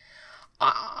say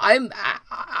I'm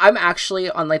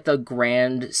actually on like the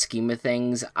grand scheme of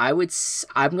things.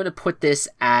 I'm gonna put this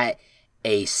at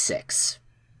a 6.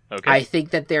 Okay. I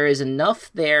think that there is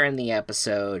enough there in the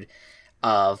episode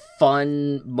of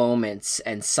fun moments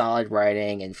and solid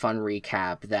writing and fun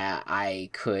recap that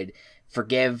I could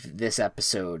forgive this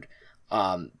episode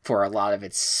for a lot of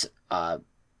its flaws.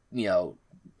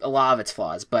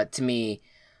 But to me,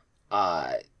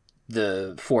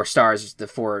 the 4 stars, the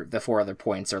four other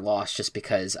points are lost just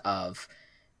because of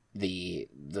the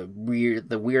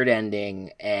weird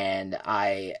ending. And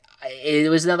it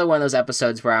was another one of those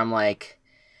episodes where I'm like,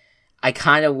 I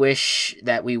kind of wish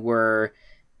that we were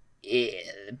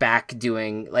back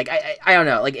doing, like, I don't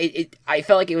know, like I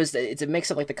felt like it's a mix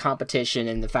of like the competition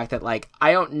and the fact that, like,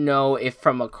 I don't know if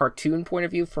from a cartoon point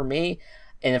of view for me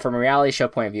and from a reality show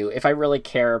point of view, if I really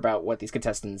care about what these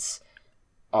contestants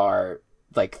are,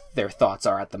 like, their thoughts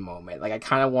are at the moment. Like, I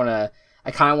kind of want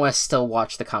to still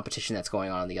watch the competition that's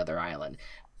going on the other island,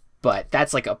 but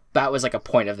that was like a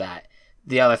point of that.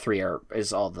 The other 3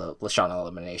 is all the Lashana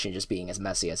elimination just being as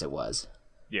messy as it was.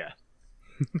 Yeah.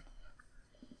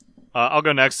 I'll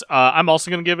go next. I'm also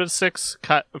going to give it a 6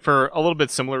 for a little bit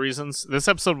similar reasons. This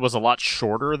episode was a lot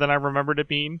shorter than I remembered it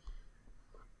being.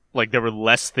 Like, there were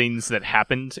less things that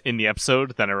happened in the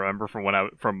episode than I remember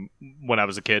from when I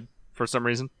was a kid for some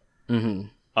reason.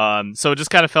 Mm-hmm. So it just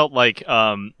kind of felt like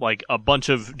a bunch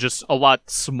of just a lot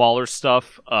smaller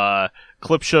stuff.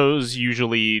 Clip shows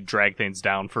usually drag things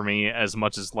down for me as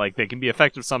much as, like, they can be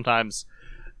effective sometimes.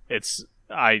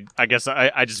 I guess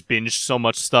I just binged so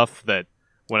much stuff that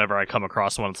whenever I come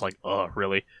across one, it's like, oh,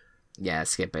 really? Yeah,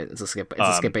 skip it. It's a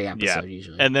skipping episode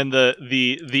usually. And then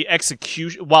the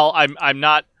execution. While I'm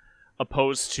not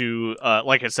opposed to,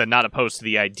 like I said, not opposed to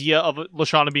the idea of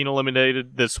Lashana being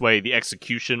eliminated this way, the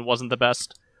execution wasn't the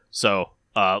best. So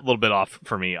a little bit off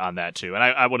for me on that too. And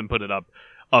I wouldn't put it up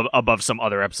above some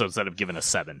other episodes that have given a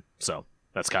 7. So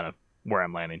that's kind of where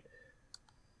I'm landing.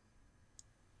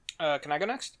 Can I go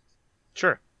next?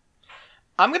 Sure.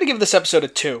 I'm going to give this episode a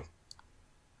 2.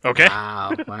 Okay.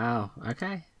 Wow.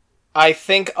 Okay. I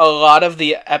think a lot of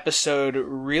the episode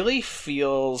really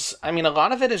feels... I mean, a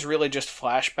lot of it is really just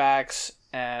flashbacks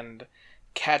and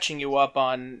catching you up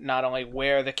on not only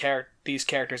where these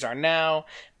characters are now,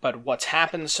 but what's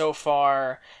happened so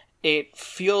far. It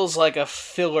feels like a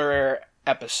filler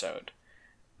episode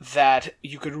that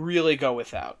you could really go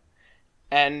without.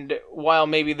 And while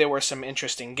maybe there were some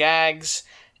interesting gags,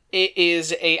 it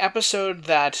is a episode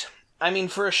that... I mean,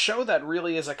 for a show that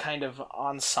really is a kind of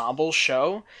ensemble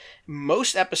show,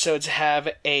 most episodes have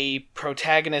a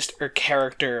protagonist or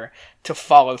character to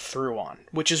follow through on,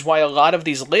 which is why a lot of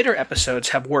these later episodes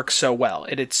have worked so well.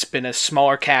 It's been a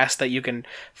smaller cast that you can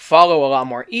follow a lot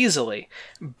more easily,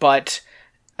 but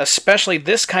especially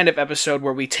this kind of episode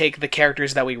where we take the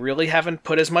characters that we really haven't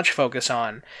put as much focus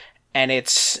on, and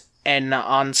it's an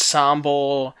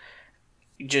ensemble...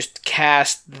 just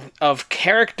cast of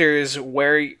characters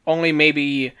where only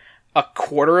maybe a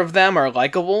quarter of them are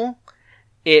likable,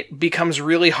 it becomes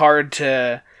really hard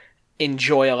to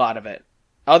enjoy a lot of it.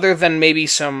 Other than maybe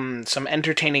some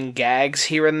entertaining gags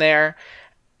here and there,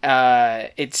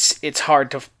 it's hard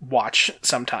to watch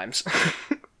sometimes.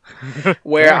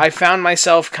 Where I found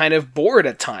myself kind of bored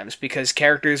at times because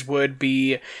characters would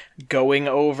be going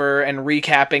over and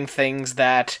recapping things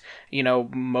that, you know,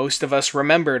 most of us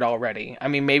remembered already. I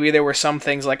mean, maybe there were some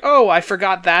things like, oh, I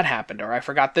forgot that happened, or I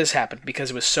forgot this happened because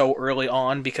it was so early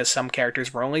on, because some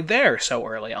characters were only there so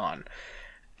early on.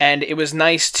 And it was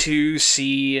nice to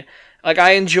see, like,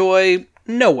 I enjoy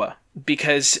Noah,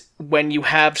 because when you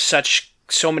have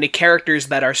so many characters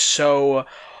that are so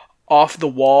off the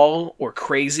wall or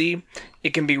crazy,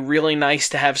 it can be really nice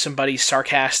to have somebody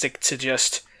sarcastic to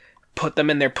just put them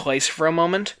in their place for a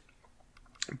moment.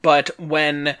 But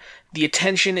when the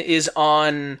attention is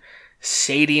on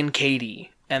Sadie and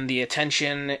Katie, and the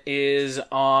attention is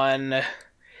on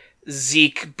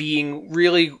Zeke being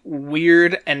really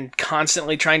weird and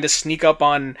constantly trying to sneak up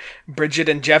on Bridget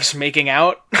and Jeff's making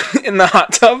out in the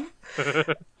hot tub,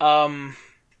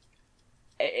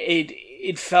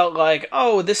 it felt like,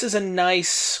 oh, this is a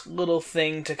nice little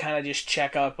thing to kind of just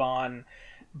check up on,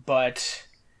 but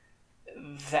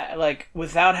that, like,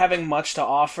 without having much to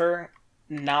offer,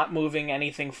 not moving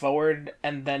anything forward,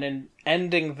 and then an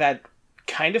ending that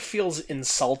kind of feels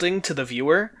insulting to the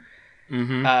viewer.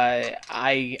 Mm-hmm.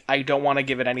 I don't want to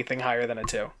give it anything higher than a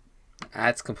 2.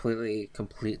 That's completely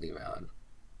valid.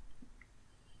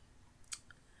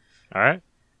 All right.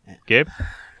 Gabe?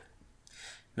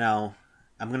 Now,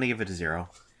 I'm gonna give it a 0,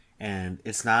 and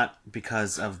it's not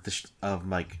because of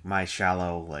my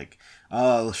shallow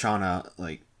Lashana,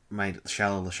 like my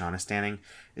shallow Lashana standing.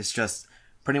 It's just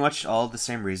pretty much all the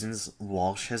same reasons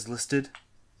Walsh has listed.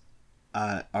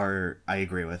 I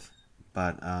agree with,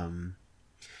 but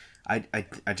I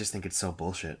just think it's so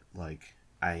bullshit. Like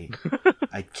I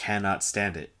cannot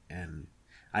stand it, and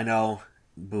I know,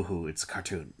 boohoo, it's a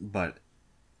cartoon, but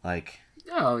like.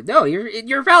 No,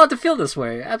 you're valid to feel this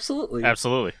way. Absolutely.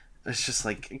 Absolutely. It's just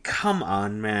like, come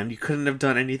on, man. You couldn't have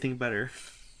done anything better.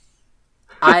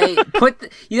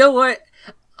 You know what?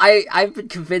 I've been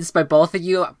convinced by both of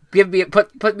you. Put me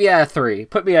at a 3.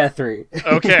 Put me at a 3.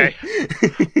 Okay.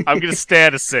 I'm gonna stay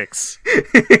at a 6.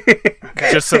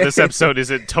 Just so this episode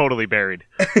isn't totally buried.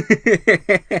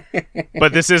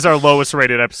 But this is our lowest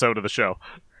rated episode of the show.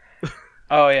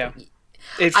 Oh yeah,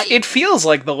 it feels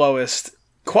like the lowest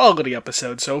quality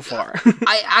episode so far.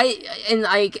 I'm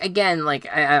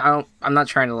not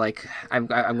trying to like I'm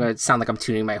going to sound like I'm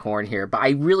tuning my horn here, but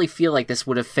I really feel like this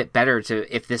would have fit better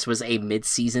if this was a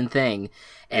mid-season thing,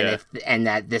 and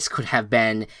that this could have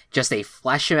been just a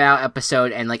flesh out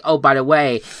episode, and like, oh, by the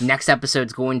way, next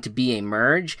episode's going to be a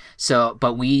merge,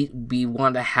 but we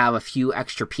want to have a few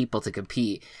extra people to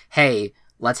compete. Hey,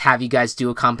 let's have you guys do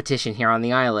a competition here on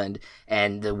the island,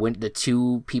 and the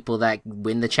 2 people that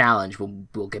win the challenge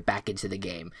will get back into the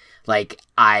game. Like,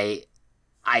 I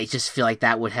just feel like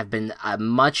that would have been a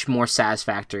much more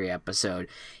satisfactory episode.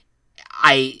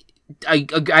 I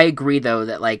agree, though,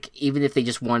 that, like, even if they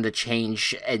just wanted to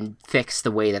change and fix the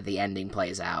way that the ending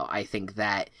plays out, I think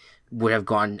that would have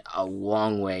gone a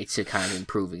long way to kind of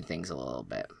improving things a little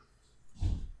bit.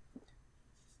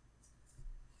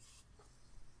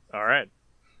 All right.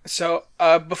 So,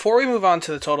 before we move on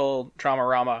to the total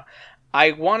drama-rama,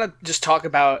 I want to just talk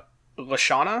about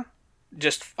Lashana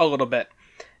just a little bit.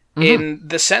 Mm-hmm. In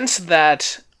the sense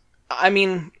that, I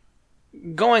mean,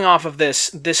 going off of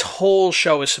this whole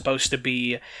show is supposed to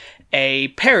be a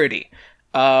parody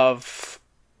of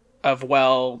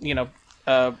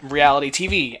reality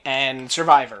TV and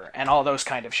Survivor and all those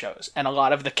kind of shows. And a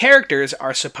lot of the characters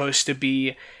are supposed to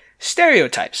be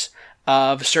stereotypes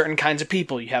of certain kinds of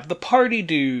people. You have the party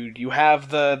dude, you have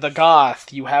the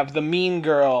goth, you have the mean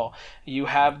girl, you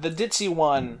have the ditzy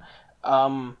one.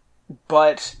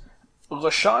 But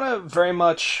Lashana very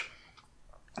much,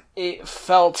 it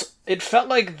felt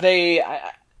like they,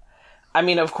 I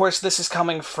mean, of course this is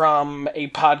coming from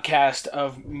a podcast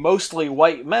of mostly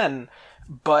white men,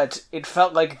 but it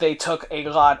felt like they took a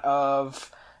lot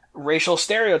of racial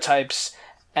stereotypes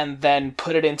and then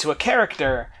put it into a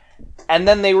character. And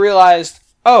then they realized,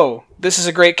 oh, this is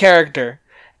a great character.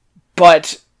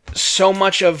 But so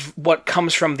much of what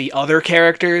comes from the other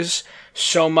characters,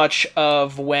 so much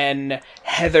of when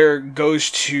Heather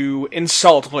goes to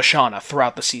insult Lashana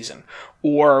throughout the season,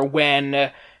 or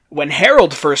when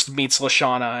Harold first meets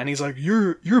Lashana and he's like,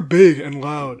 you're big and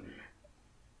loud.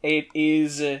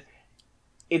 It's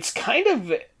kind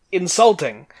of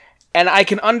insulting. And I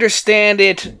can understand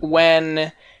it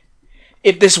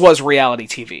if this was reality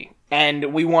TV,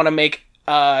 and we want to make,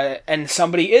 and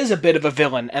somebody is a bit of a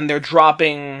villain, and they're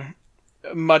dropping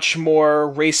much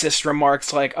more racist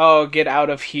remarks like, oh, get out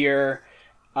of here,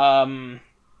 and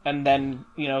then,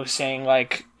 saying,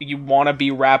 like, you want to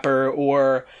be rapper,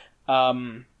 or,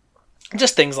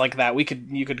 just things like that.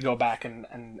 You could go back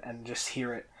and just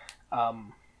hear it.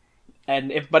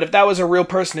 But if that was a real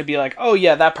person, it'd be like, oh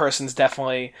yeah, that person's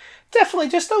definitely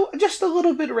just a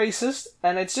little bit racist,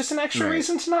 and it's just an extra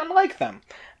reason to not like them.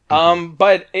 Mm-hmm.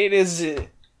 But it is,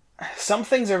 some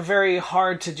things are very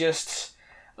hard to just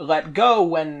let go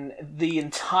when the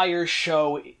entire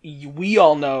show, we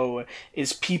all know,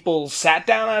 is people sat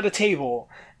down at a table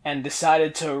and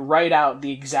decided to write out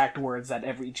the exact words that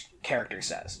every character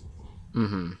says.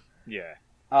 Mm-hmm. Yeah.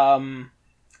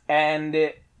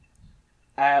 And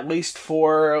at least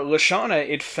for Lashana,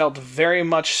 it felt very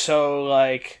much so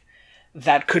like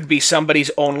that could be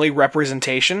somebody's only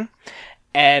representation,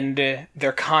 and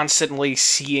they're constantly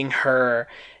seeing her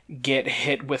get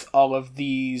hit with all of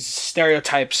these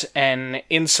stereotypes and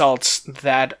insults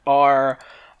that are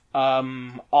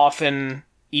often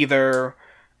either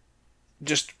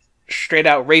just straight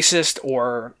out racist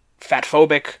or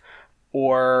fatphobic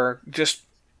or just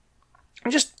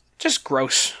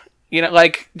gross.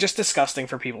 Like, just disgusting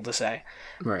for people to say.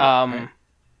 Right.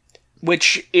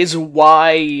 Which is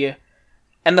why...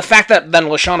 And the fact that then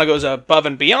Lashana goes above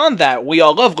and beyond that, we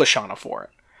all love Lashana for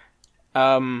it.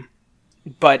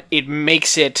 But it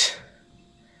makes it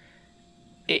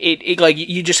like,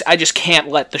 I just can't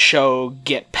let the show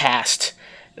get past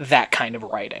that kind of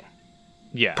writing.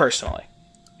 Yeah. Personally.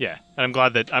 Yeah. And I'm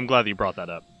glad that you brought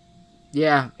that up.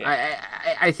 Yeah.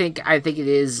 I think it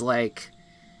is like...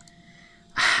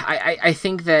 I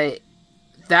think that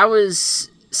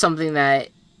was something that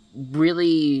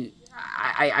really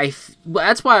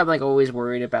that's why I'm like always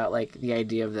worried about like the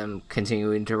idea of them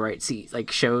continuing to write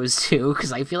like shows too,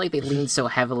 because I feel like they lean so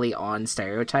heavily on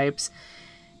stereotypes,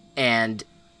 and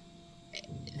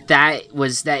that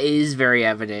is very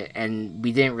evident, and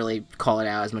we didn't really call it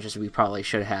out as much as we probably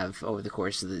should have over the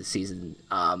course of the season,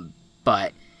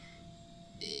 but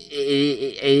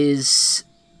it is...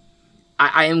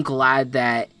 I am glad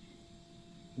that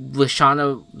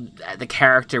Lashana, the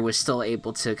character, was still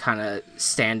able to kind of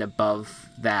stand above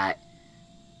that,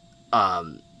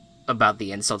 about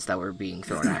the insults that were being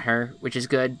thrown at her, which is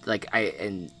good. Like,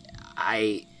 I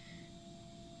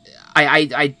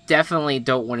definitely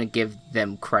don't want to give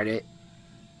them credit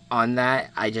on that.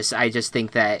 I just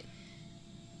think that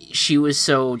she was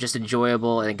so just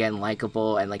enjoyable and, again,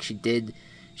 likable, and like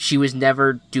she was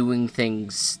never doing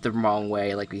things the wrong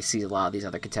way like we see a lot of these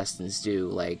other contestants do.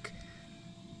 Like,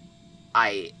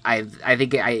 I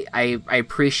think I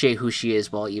appreciate who she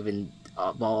is while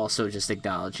also just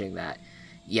acknowledging that,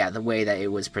 yeah, the way that it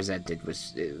was presented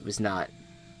was not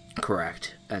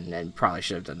correct, and probably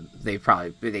should have done. They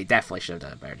definitely should have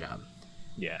done a better job.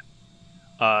 Yeah.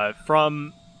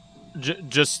 From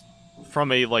just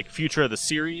from a like future of the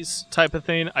series type of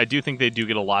thing, I do think they do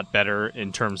get a lot better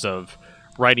in terms of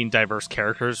writing diverse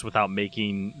characters without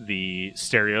making the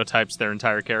stereotypes their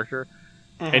entire character.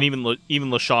 Mm-hmm. And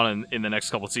even Lashana in the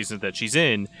next couple of seasons that she's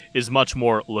in is much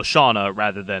more Lashana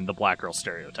rather than the black girl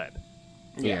stereotype.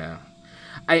 Yeah.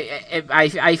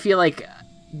 I feel like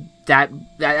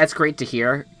that's great to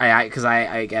hear. Because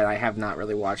I have not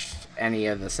really watched any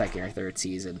of the second or third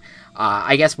season.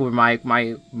 I guess where my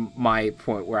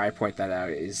point where I point that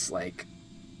out is like,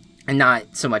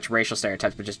 not so much racial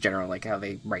stereotypes, but just general, like how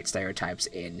they write stereotypes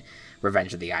in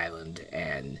Revenge of the Island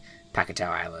and Pakatow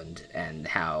Island, and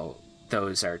how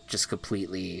those are just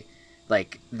completely,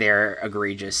 like, they're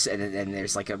egregious, and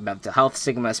there's like a mental health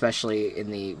stigma, especially in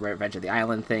the Revenge of the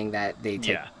Island thing, that they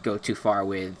go too far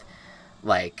with.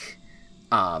 Like,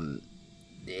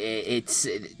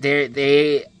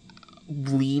 they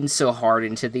lean so hard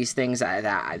into these things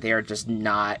that they're just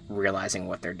not realizing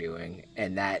what they're doing,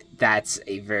 and that's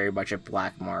a very much a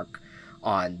black mark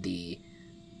on the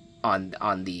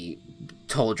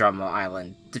Total Drama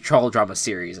Island, the Total Drama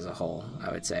series as a whole,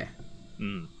 I would say.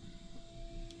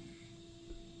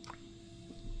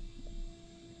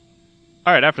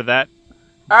 All right, after that.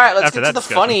 All right, let's get to the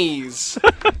funnies.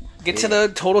 Get to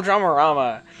the Total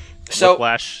Drama-rama. So,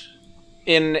 Whiplash.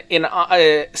 In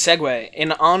segue,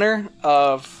 in honor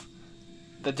of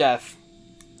the death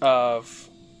of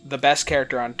the best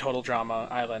character on Total Drama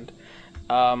Island,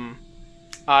 and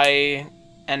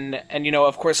you know,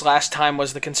 of course, last time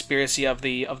was the conspiracy of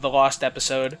the Lost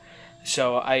episode,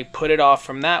 so I put it off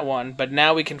from that one. But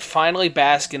now we can finally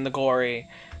bask in the glory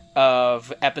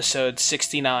of episode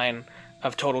 69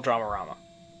 of Total Drama-rama.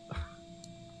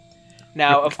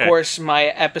 Now, of course, my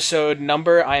episode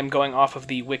number, I am going off of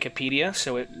the Wikipedia,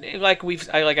 so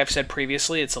like I've said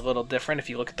previously, it's a little different if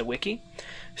you look at the wiki.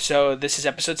 So this is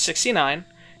episode 69.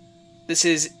 This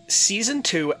is season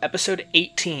 2, episode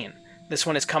 18. This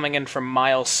one is coming in from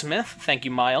Miles Smith. Thank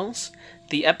you, Miles.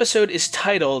 The episode is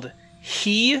titled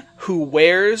 "He Who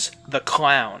Wears the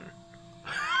Clown."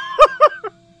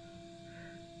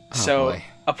 Boy.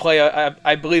 A play.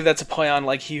 I believe that's a play on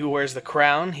like "He Who Wears the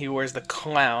Crown." He who wears the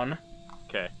clown.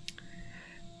 Okay.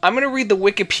 I'm gonna read the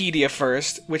Wikipedia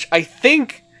first, which I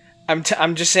think I'm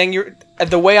just saying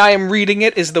the way I am reading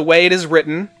it is the way it is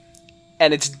written,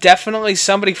 and it's definitely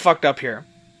somebody fucked up here.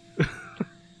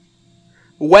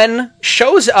 When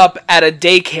shows up at a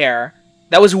daycare,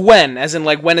 that was when, as in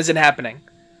like when is it happening?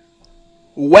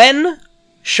 When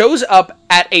shows up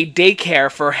at a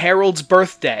daycare for Harold's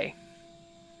birthday,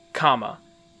 comma,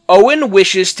 Owen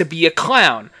wishes to be a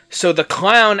clown, so the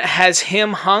clown has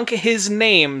him honk his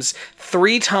names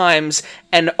 3 times,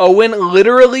 and Owen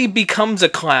literally becomes a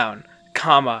clown,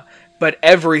 comma, but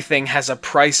everything has a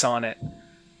price on it.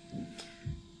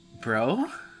 Bro?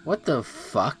 What the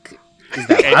fuck is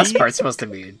that last part supposed to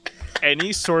mean?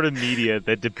 Any sort of media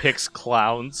that depicts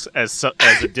clowns as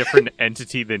a different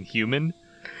entity than human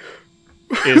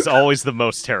is always the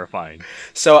most terrifying.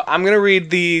 So I'm going to read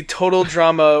the Total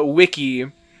Drama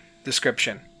Wiki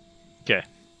description. Okay.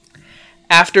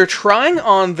 After trying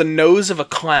on the nose of a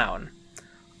clown,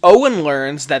 Owen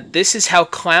learns that this is how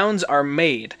clowns are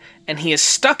made, and he is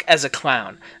stuck as a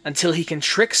clown until he can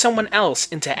trick someone else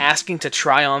into asking to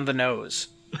try on the nose.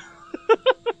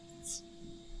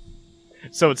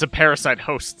 So it's a parasite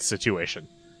host situation.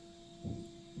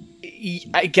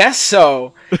 I guess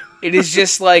so. It is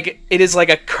just like, it is like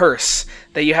a curse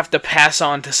that you have to pass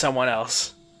on to someone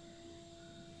else.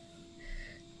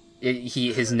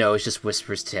 His nose just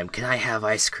whispers to him, "Can I have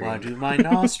ice cream?" Why do my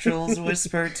nostrils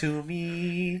whisper to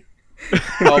me?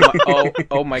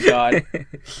 Oh my god.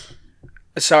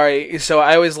 Sorry, so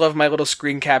I always love my little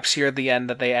screen caps here at the end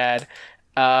that they add.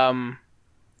 And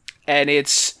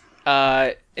it's,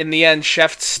 in the end,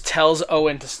 Chef tells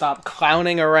Owen to stop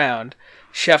clowning around.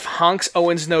 Chef honks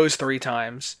Owen's nose 3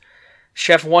 times.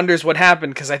 Chef wonders what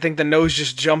happened because I think the nose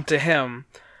just jumped to him.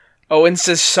 Owen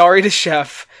says sorry to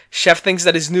Chef. Chef thinks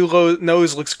that his new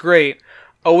nose looks great.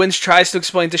 Owens tries to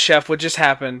explain to Chef what just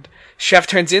happened. Chef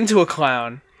turns into a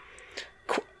clown.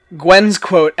 Gwen's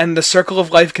quote, and the circle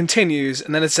of life continues,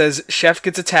 and then it says, Chef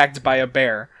gets attacked by a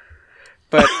bear.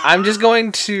 But I'm just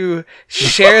going to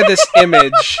share this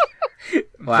image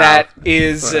that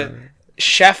is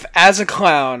Chef as a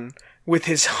clown with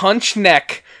his hunched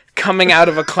neck coming out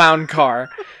of a clown car,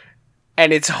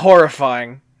 and it's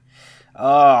horrifying.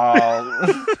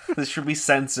 Oh, this should be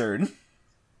censored.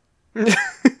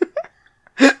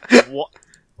 What?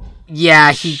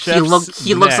 Yeah, he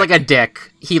looks like a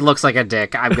dick. He looks like a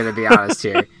dick. I'm gonna be honest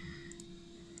here.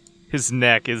 His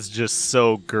neck is just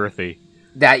so girthy.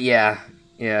 Yeah.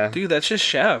 Dude, that's just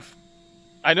Chef.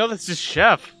 I know that's just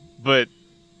Chef, but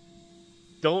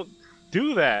don't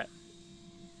do that.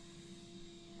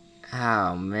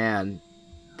 Oh man,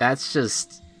 that's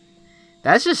just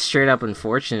straight up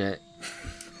unfortunate.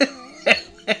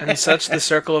 And such the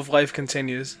circle of life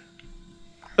continues.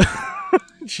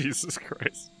 Jesus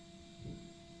Christ.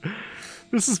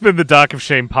 This has been the Dock of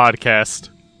Shame podcast.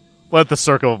 Let the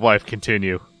circle of life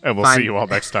continue, and we'll see you all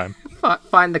next time.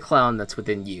 Find the clown that's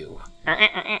within you.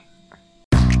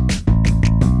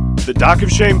 The Dock of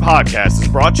Shame podcast is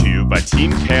brought to you by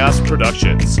Team Chaos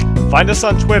Productions. Find us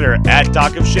on Twitter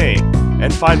 @Dock of Shame,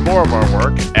 and find more of our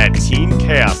work at Team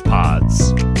Chaos Pods.